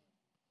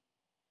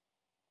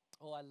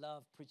 Oh, I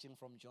love preaching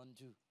from John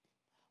 2.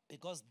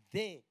 Because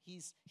there,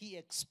 he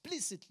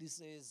explicitly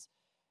says,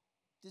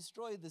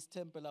 destroy this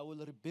temple, I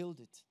will rebuild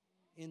it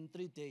in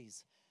 3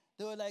 days.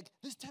 They were like,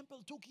 this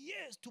temple took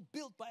years to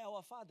build by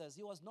our fathers.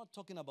 He was not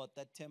talking about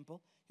that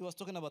temple. He was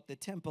talking about the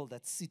temple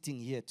that's sitting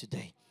here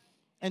today.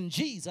 And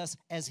Jesus,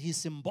 as he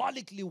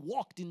symbolically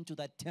walked into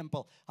that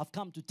temple, I've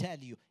come to tell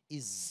you,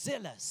 is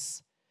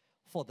zealous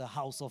for the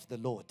house of the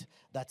Lord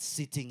that's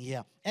sitting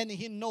here. And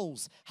he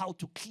knows how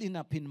to clean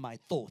up in my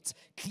thoughts,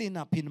 clean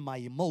up in my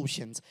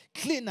emotions,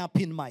 clean up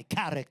in my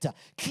character,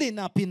 clean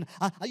up in...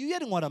 are you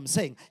hearing what I'm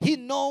saying? He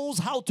knows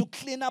how to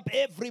clean up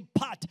every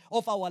part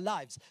of our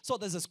lives. So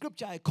there's a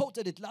scripture, I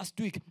quoted it last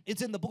week.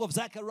 It's in the book of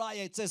Zechariah.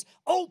 It says,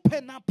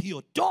 open up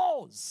your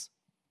doors,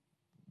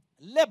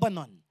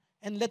 Lebanon,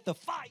 and let the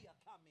fire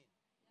come in.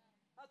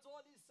 That's all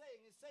he's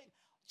saying. He's saying,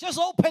 just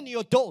open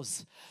your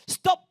doors.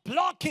 Stop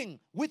blocking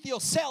with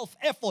your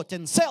self-effort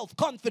and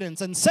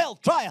self-confidence and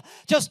self-trial.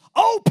 Just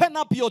open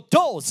up your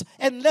doors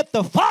and let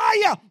the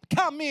fire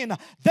come in.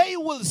 They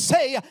will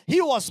say, he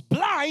was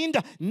blind,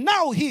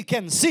 now he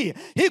can see.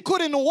 He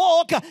couldn't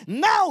walk,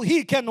 now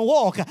he can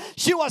walk.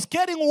 She was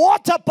getting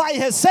water by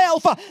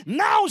herself,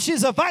 now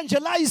she's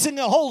evangelizing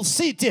a whole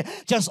city.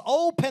 Just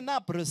open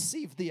up,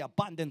 receive the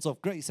abundance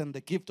of grace and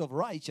the gift of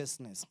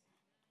righteousness.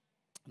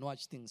 And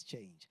watch things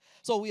change.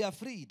 So we are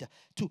freed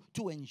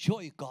to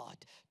enjoy God,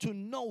 to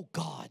know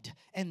God,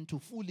 and to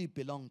fully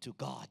belong to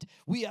God.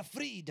 We are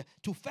freed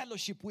to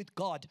fellowship with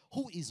God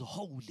who is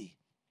holy.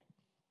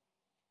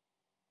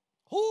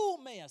 Who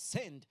may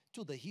ascend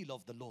to the hill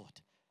of the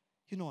Lord?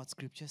 You know what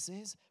scripture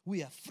says?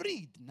 We are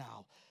freed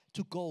now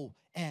to go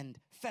and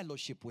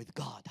fellowship with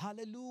God.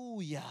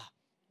 Hallelujah.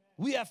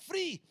 We are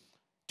free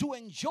to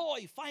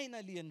enjoy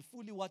finally and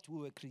fully what we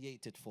were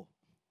created for.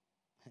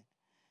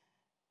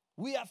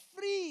 We are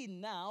free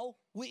now.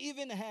 We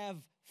even have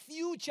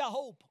future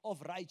hope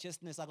of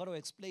righteousness. I got to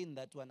explain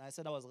that one. I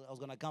said I was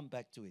going to come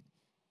back to it.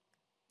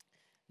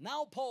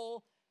 Now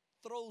Paul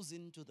throws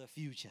into the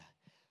future.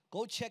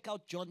 Go check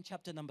out John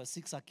chapter number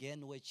 6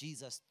 again, where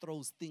Jesus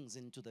throws things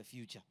into the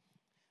future.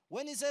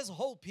 When he says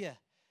hope here,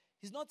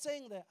 he's not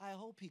saying that I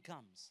hope he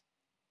comes.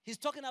 He's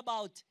talking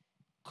about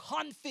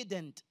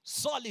confident,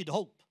 solid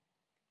hope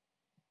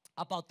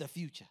about the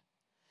future.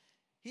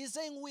 He's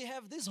saying we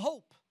have this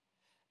hope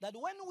that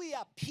when we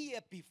appear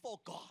before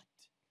God,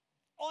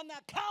 on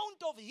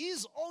account of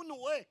his own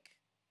work,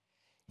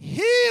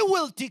 he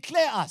will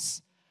declare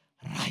us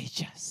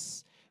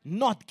righteous,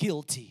 not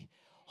guilty,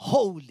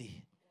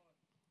 holy.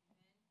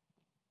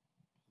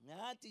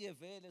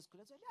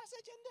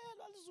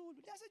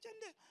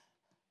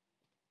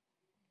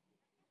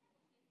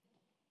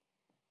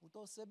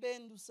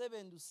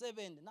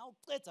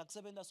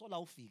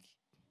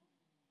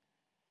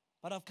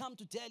 But I've come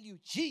to tell you,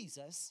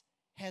 Jesus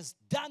has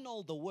done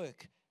all the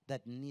work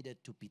that needed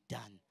to be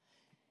done.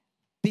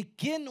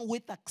 Begin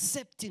with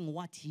accepting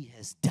what he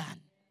has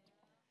done.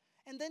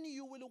 And then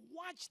you will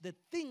watch the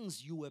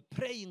things you were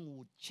praying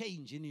would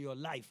change in your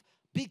life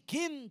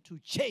begin to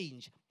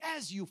change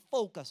as you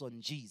focus on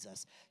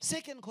Jesus.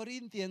 2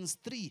 Corinthians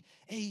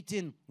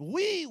 3:18,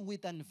 we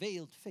with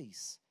unveiled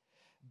face,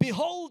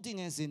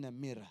 beholding as in a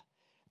mirror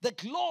the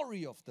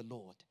glory of the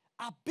Lord,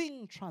 are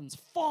being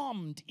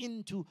transformed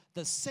into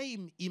the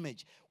same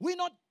image. We're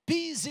not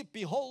busy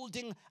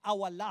beholding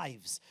our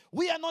lives.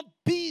 We are not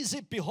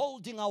busy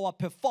beholding our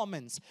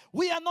performance.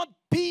 We are not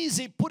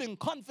busy putting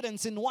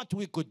confidence in what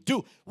we could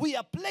do. We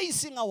are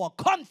placing our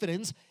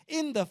confidence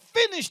in the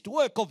finished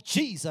work of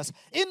Jesus,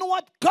 in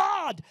what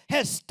God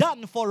has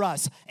done for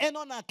us. And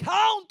on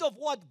account of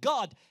what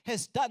God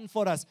has done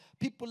for us,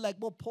 people like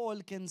Paul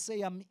can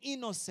say, I'm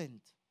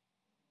innocent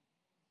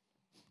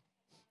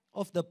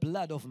of the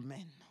blood of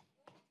men.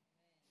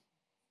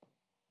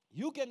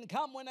 You can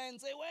come when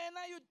and say,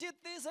 when you did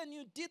this and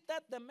you did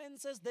that, the man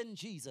says, then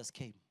Jesus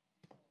came.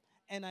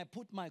 And I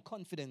put my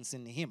confidence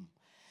in him.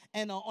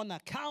 And on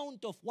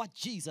account of what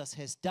Jesus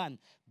has done,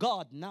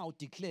 God now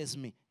declares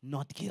me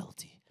not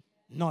guilty.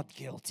 Not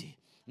guilty.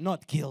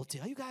 Not guilty.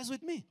 Are you guys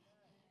with me?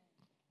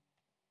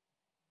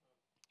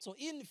 So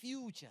in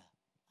future,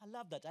 I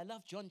love that. I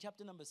love John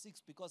chapter number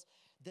 6 because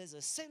there's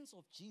a sense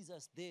of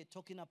Jesus there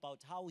talking about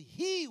how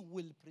he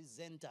will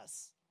present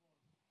us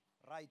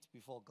right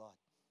before God.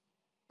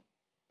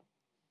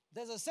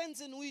 There's a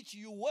sense in which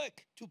you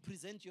work to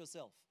present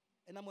yourself.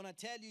 And I'm going to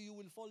tell you, you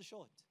will fall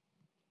short.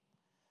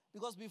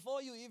 Because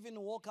before you even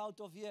walk out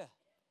of here,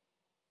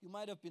 you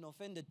might have been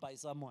offended by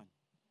someone.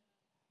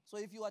 So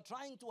if you are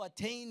trying to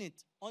attain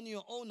it on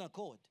your own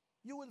accord,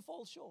 you will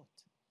fall short.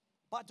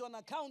 But on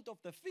account of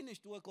the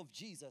finished work of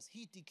Jesus,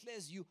 he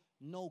declares you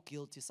no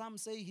guilty. Some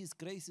say his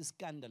grace is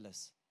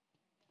scandalous.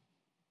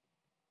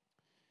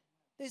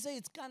 They say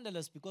it's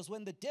scandalous because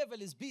when the devil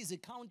is busy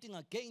counting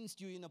against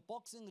you in a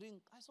boxing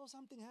ring, I saw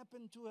something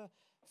happen to a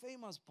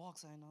famous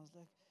boxer and I was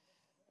like,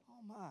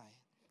 oh my.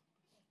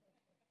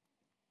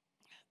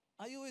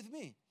 Are you with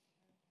me?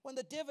 When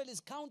the devil is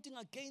counting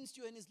against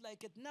you and it's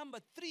like at number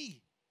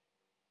 3,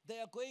 they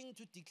are going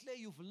to declare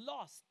you've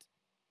lost.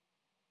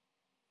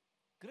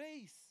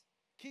 Grace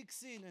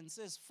kicks in and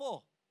says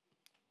 4,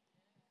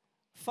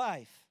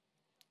 5.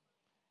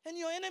 And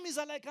your enemies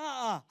are like,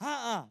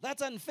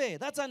 that's unfair,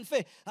 that's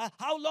unfair.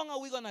 How long are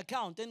we going to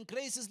count? And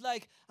grace is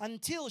like,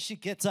 until she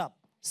gets up.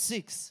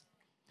 6,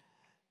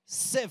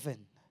 7,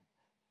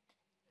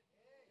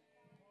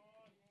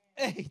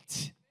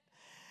 8,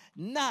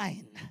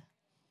 9,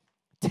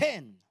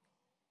 10.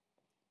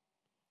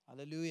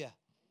 Hallelujah.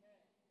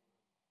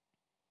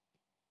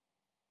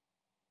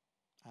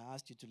 I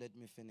asked you to let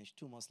me finish.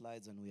 2 more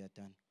slides and we are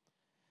done.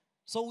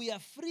 So we are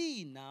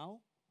free now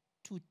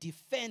to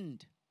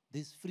defend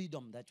this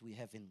freedom that we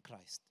have in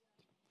Christ.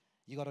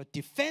 You got to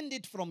defend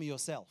it from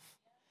yourself.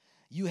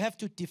 You have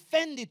to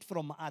defend it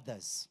from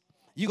others.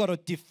 You got to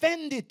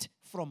defend it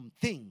from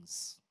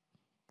things.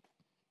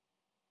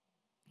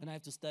 And I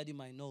have to study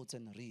my notes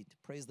and read.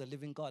 Praise the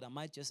living God. I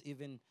might just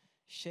even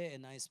share a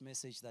nice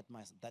message that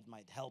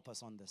might help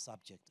us on the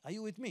subject. Are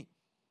you with me?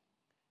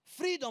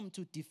 Freedom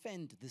to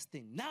defend this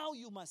thing. Now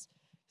you must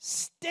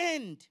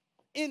stand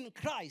in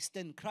Christ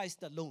and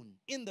Christ alone.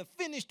 In the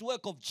finished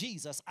work of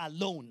Jesus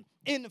alone.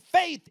 In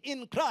faith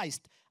in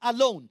Christ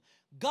alone.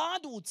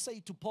 God would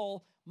say to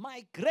Paul,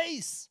 my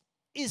grace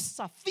is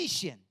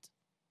sufficient.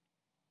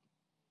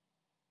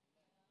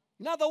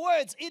 In other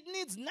words, it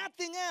needs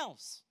nothing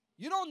else.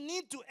 You don't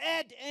need to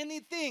add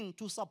anything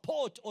to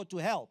support or to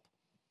help.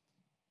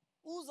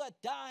 Uzzah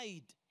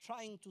died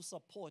trying to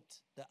support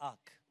the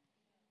ark.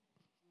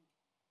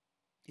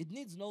 It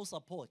needs no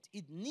support.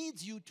 It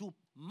needs you to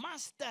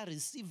master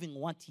receiving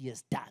what he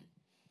has done.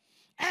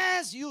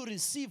 As you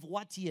receive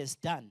what he has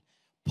done,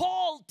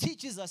 Paul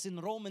teaches us in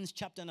Romans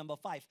chapter number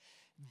 5,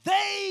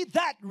 they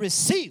that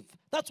receive,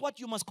 that's what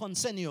you must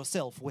concern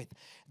yourself with.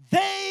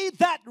 They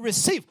that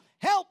receive,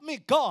 help me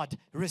God,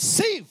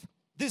 receive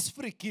this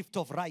free gift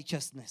of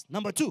righteousness.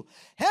 Number 2,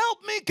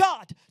 help me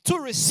God to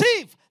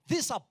receive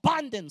this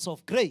abundance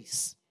of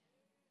grace.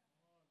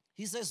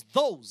 He says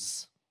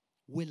those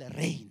will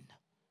reign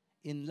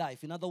in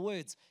life. In other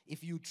words,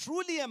 if you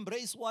truly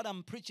embrace what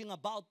I'm preaching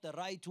about the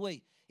right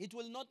way, it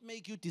will not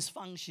make you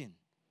dysfunction.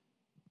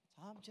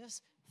 I'm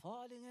just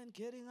falling and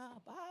getting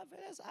up.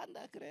 It's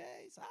under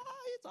grace.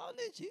 It's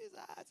only Jesus.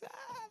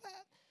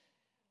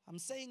 I'm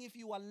saying if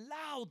you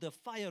allow the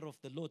fire of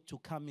the Lord to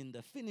come in,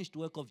 the finished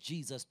work of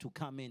Jesus to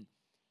come in,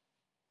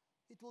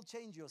 it will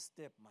change your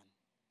step, man.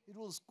 It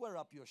will square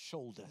up your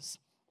shoulders.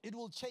 It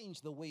will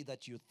change the way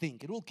that you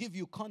think. It will give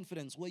you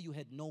confidence where you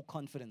had no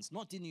confidence,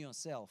 not in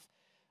yourself,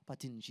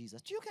 but in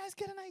Jesus. Do you guys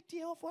get an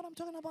idea of what I'm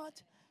talking about?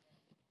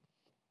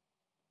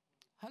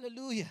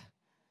 Hallelujah.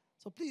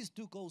 So please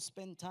do go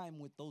spend time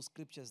with those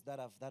scriptures that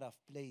I've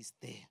placed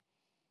there.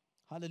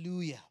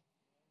 Hallelujah.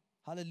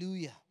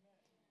 Hallelujah.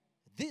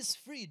 This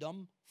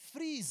freedom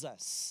frees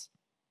us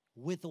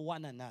with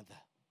one another.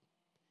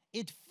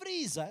 It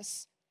frees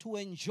us to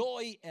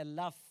enjoy a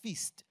love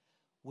feast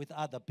with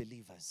other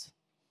believers.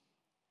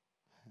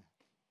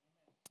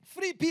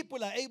 Free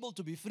people are able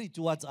to be free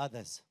towards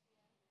others.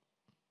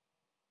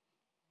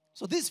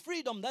 So this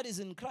freedom that is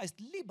in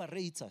Christ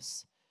liberates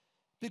us.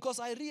 Because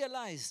I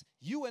realize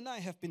you and I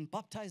have been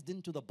baptized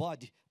into the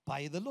body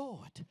by the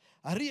Lord.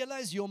 I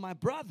realize you're my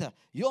brother,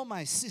 you're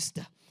my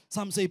sister.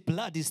 Some say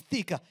blood is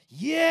thicker.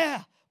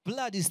 Yeah,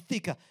 blood is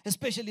thicker,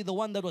 especially the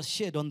one that was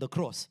shed on the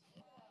cross.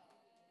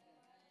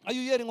 Are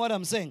you hearing what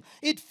I'm saying?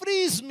 It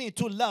frees me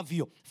to love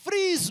you,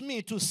 frees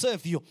me to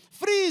serve you,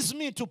 frees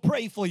me to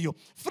pray for you,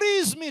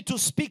 frees me to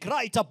speak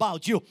right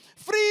about you,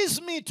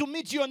 frees me to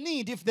meet your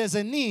need if there's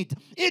a need.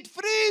 It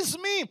frees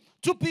me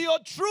to be your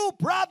true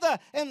brother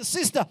and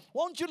sister.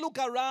 Won't you look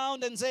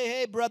around and say,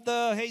 hey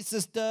brother, hey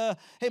sister,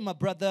 hey my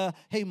brother,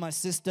 hey my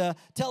sister.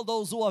 Tell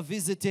those who are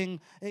visiting,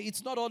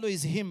 it's not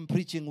always him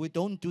preaching. We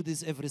don't do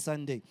this every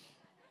Sunday.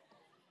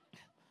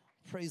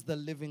 Praise the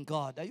living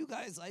God. Are you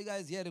guys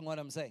hearing what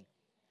I'm saying?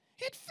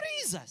 It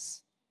frees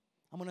us.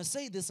 I'm going to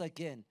say this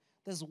again.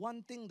 There's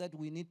one thing that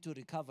we need to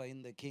recover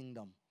in the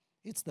kingdom.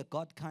 It's the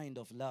God kind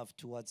of love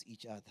towards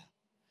each other.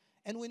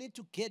 And we need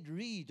to get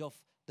rid of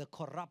the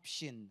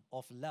corruption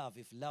of love,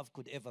 if love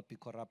could ever be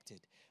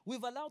corrupted.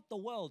 We've allowed the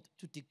world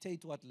to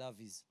dictate what love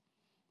is.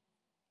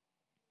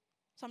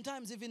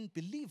 Sometimes even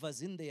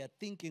believers in there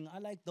thinking, I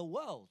like the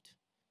world.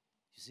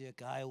 You see a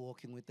guy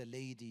walking with a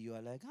lady, you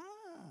are like,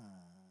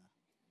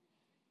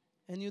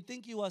 and you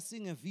think you are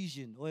seeing a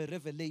vision or a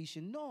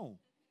revelation. No.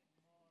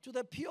 To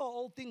the pure,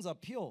 all things are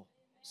pure.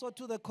 So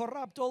to the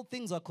corrupt, all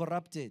things are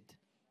corrupted.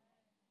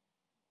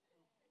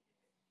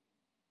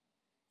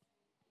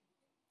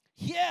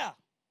 Here,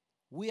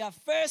 we are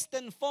first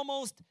and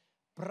foremost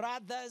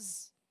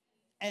brothers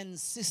and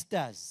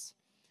sisters.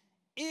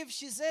 If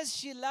she says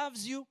she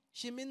loves you,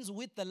 she means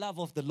with the love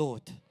of the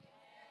Lord.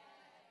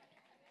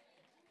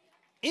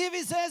 If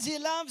he says he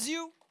loves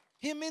you,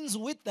 he means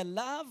with the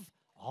love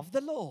of the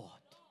Lord.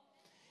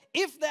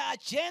 If the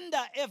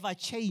agenda ever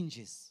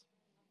changes,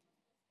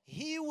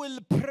 he will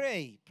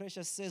pray.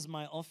 Precious says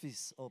my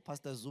office, or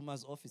Pastor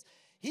Zuma's office.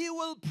 He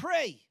will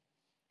pray.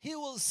 He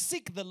will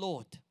seek the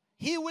Lord.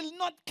 He will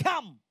not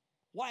come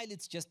while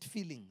it's just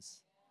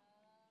feelings.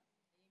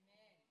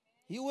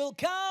 He will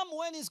come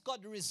when he's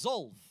got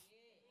resolve.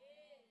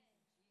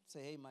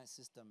 Say, hey, my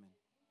sister, man.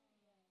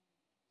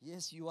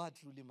 Yes, you are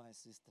truly my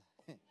sister.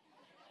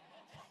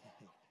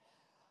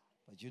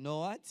 But you know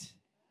what?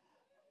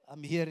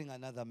 I'm hearing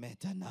another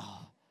matter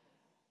now.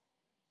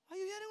 Are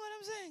you hearing what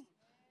I'm saying?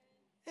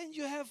 And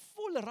you have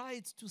full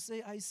rights to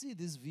say, I see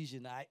this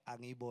vision.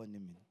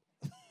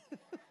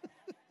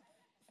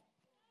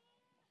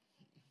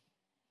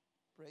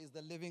 Praise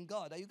the living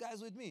God. Are you guys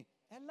with me?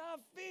 A love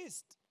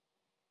feast.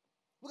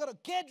 We've got to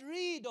get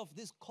rid of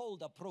this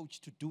cold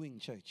approach to doing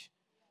church.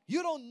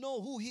 You don't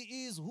know who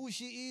he is, who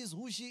she is,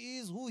 who she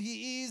is, who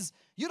he is.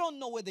 You don't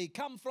know where they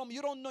come from.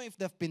 You don't know if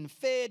they've been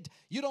fed.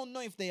 You don't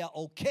know if they are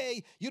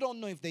okay. You don't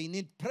know if they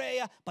need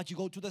prayer, but you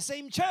go to the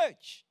same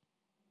church.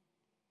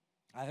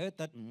 I heard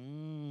that.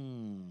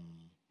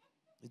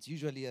 It's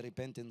usually a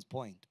repentance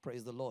point.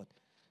 Praise the Lord.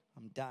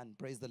 I'm done.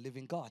 Praise the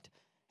living God.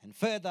 And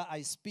further,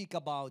 I speak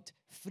about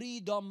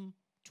freedom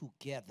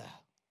together.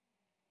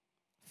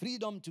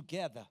 Freedom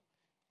together,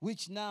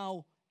 which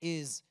now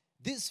is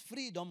this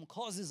freedom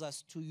causes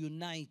us to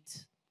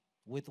unite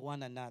with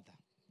one another.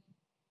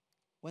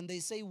 When they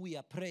say we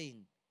are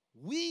praying,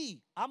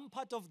 I'm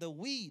part of the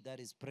we that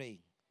is praying.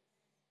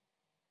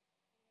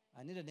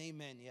 I need an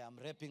amen here. I'm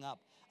wrapping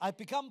up. I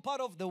become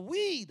part of the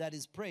we that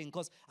is praying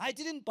because I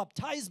didn't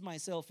baptize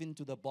myself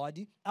into the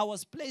body. I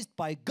was placed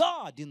by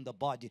God in the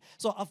body.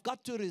 So I've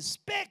got to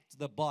respect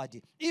the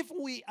body. If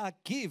we are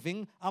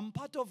giving, I'm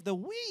part of the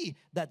we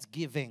that's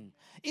giving.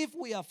 If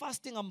we are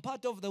fasting, I'm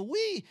part of the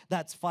we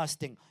that's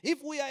fasting.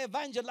 If we are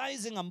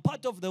evangelizing, I'm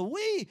part of the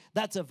we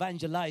that's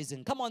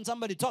evangelizing. Come on,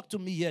 somebody talk to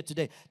me here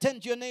today. Turn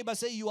to your neighbor,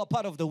 say you are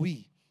part of the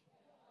we.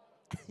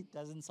 It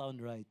doesn't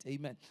sound right.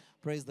 Amen.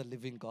 Praise the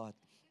living God.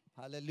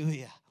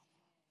 Hallelujah.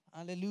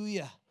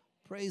 Hallelujah.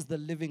 Praise the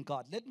living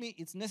God.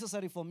 It's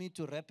necessary for me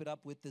to wrap it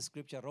up with the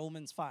scripture,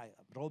 Romans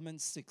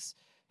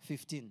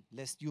 6:15,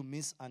 lest you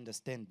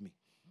misunderstand me.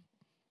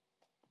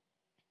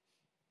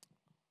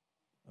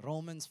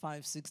 Romans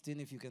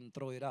 5:16, if you can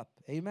throw it up.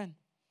 Amen.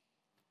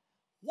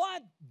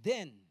 What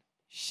then?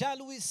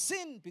 Shall we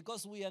sin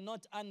because we are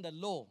not under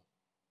law,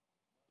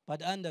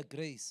 but under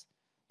grace?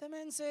 The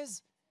man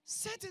says,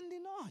 certainly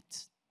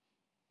not.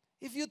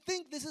 If you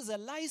think this is a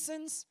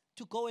license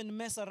to go and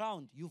mess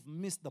around, you've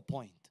missed the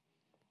point.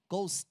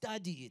 Go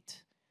study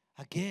it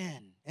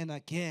again and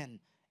again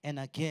and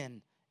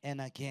again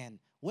and again.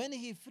 When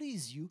he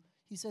frees you,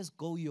 he says,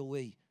 go your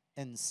way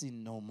and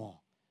sin no more.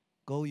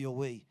 Go your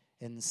way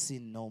and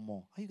sin no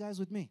more. Are you guys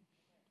with me?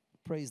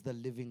 Praise the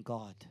living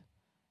God.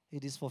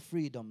 It is for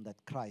freedom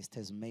that Christ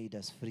has made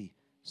us free.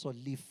 So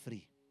live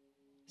free,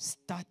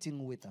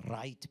 starting with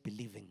right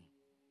believing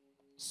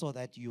so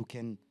that you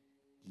can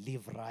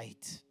live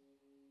right.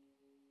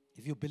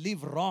 If you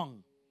believe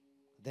wrong,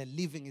 the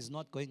living is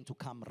not going to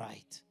come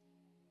right.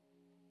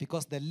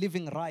 Because the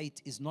living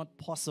right is not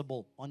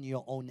possible on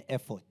your own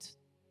effort.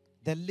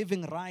 The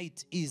living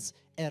right is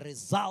a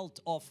result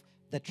of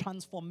the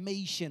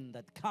transformation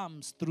that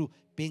comes through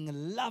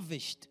being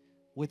lavished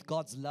with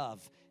God's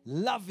love,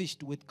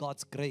 lavished with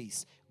God's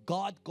grace,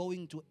 God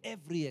going to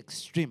every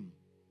extreme,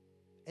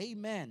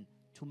 amen,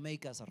 to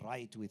make us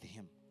right with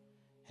Him.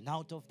 And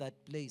out of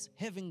that place,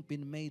 having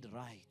been made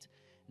right,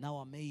 now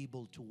I'm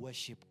able to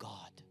worship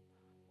God.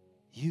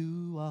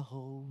 You are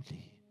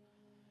holy,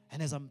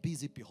 And as I'm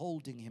busy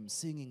beholding him,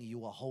 singing,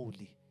 "You are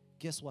holy,"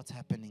 guess what's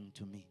happening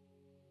to me?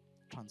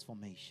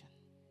 Transformation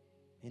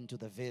into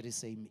the very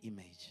same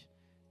image.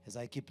 As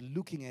I keep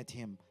looking at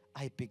him,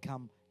 I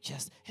become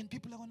just, and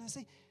people are going to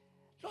say,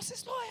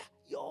 "Losses lawyer,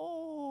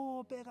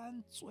 yo,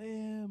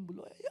 bekantswembu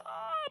lawyer,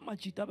 ya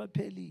majita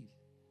baphelile."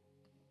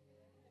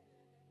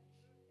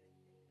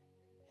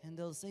 And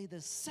they'll say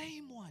the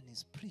same one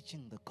is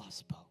preaching the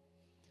gospel.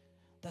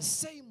 The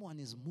same one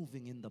is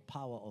moving in the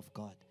power of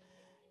God.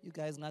 You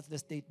guys, that's the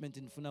statement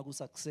in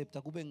Funagus accept.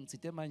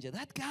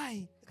 That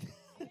guy.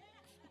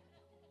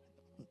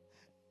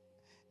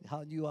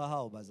 How you are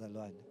how,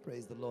 Bazalwan.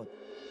 Praise the Lord.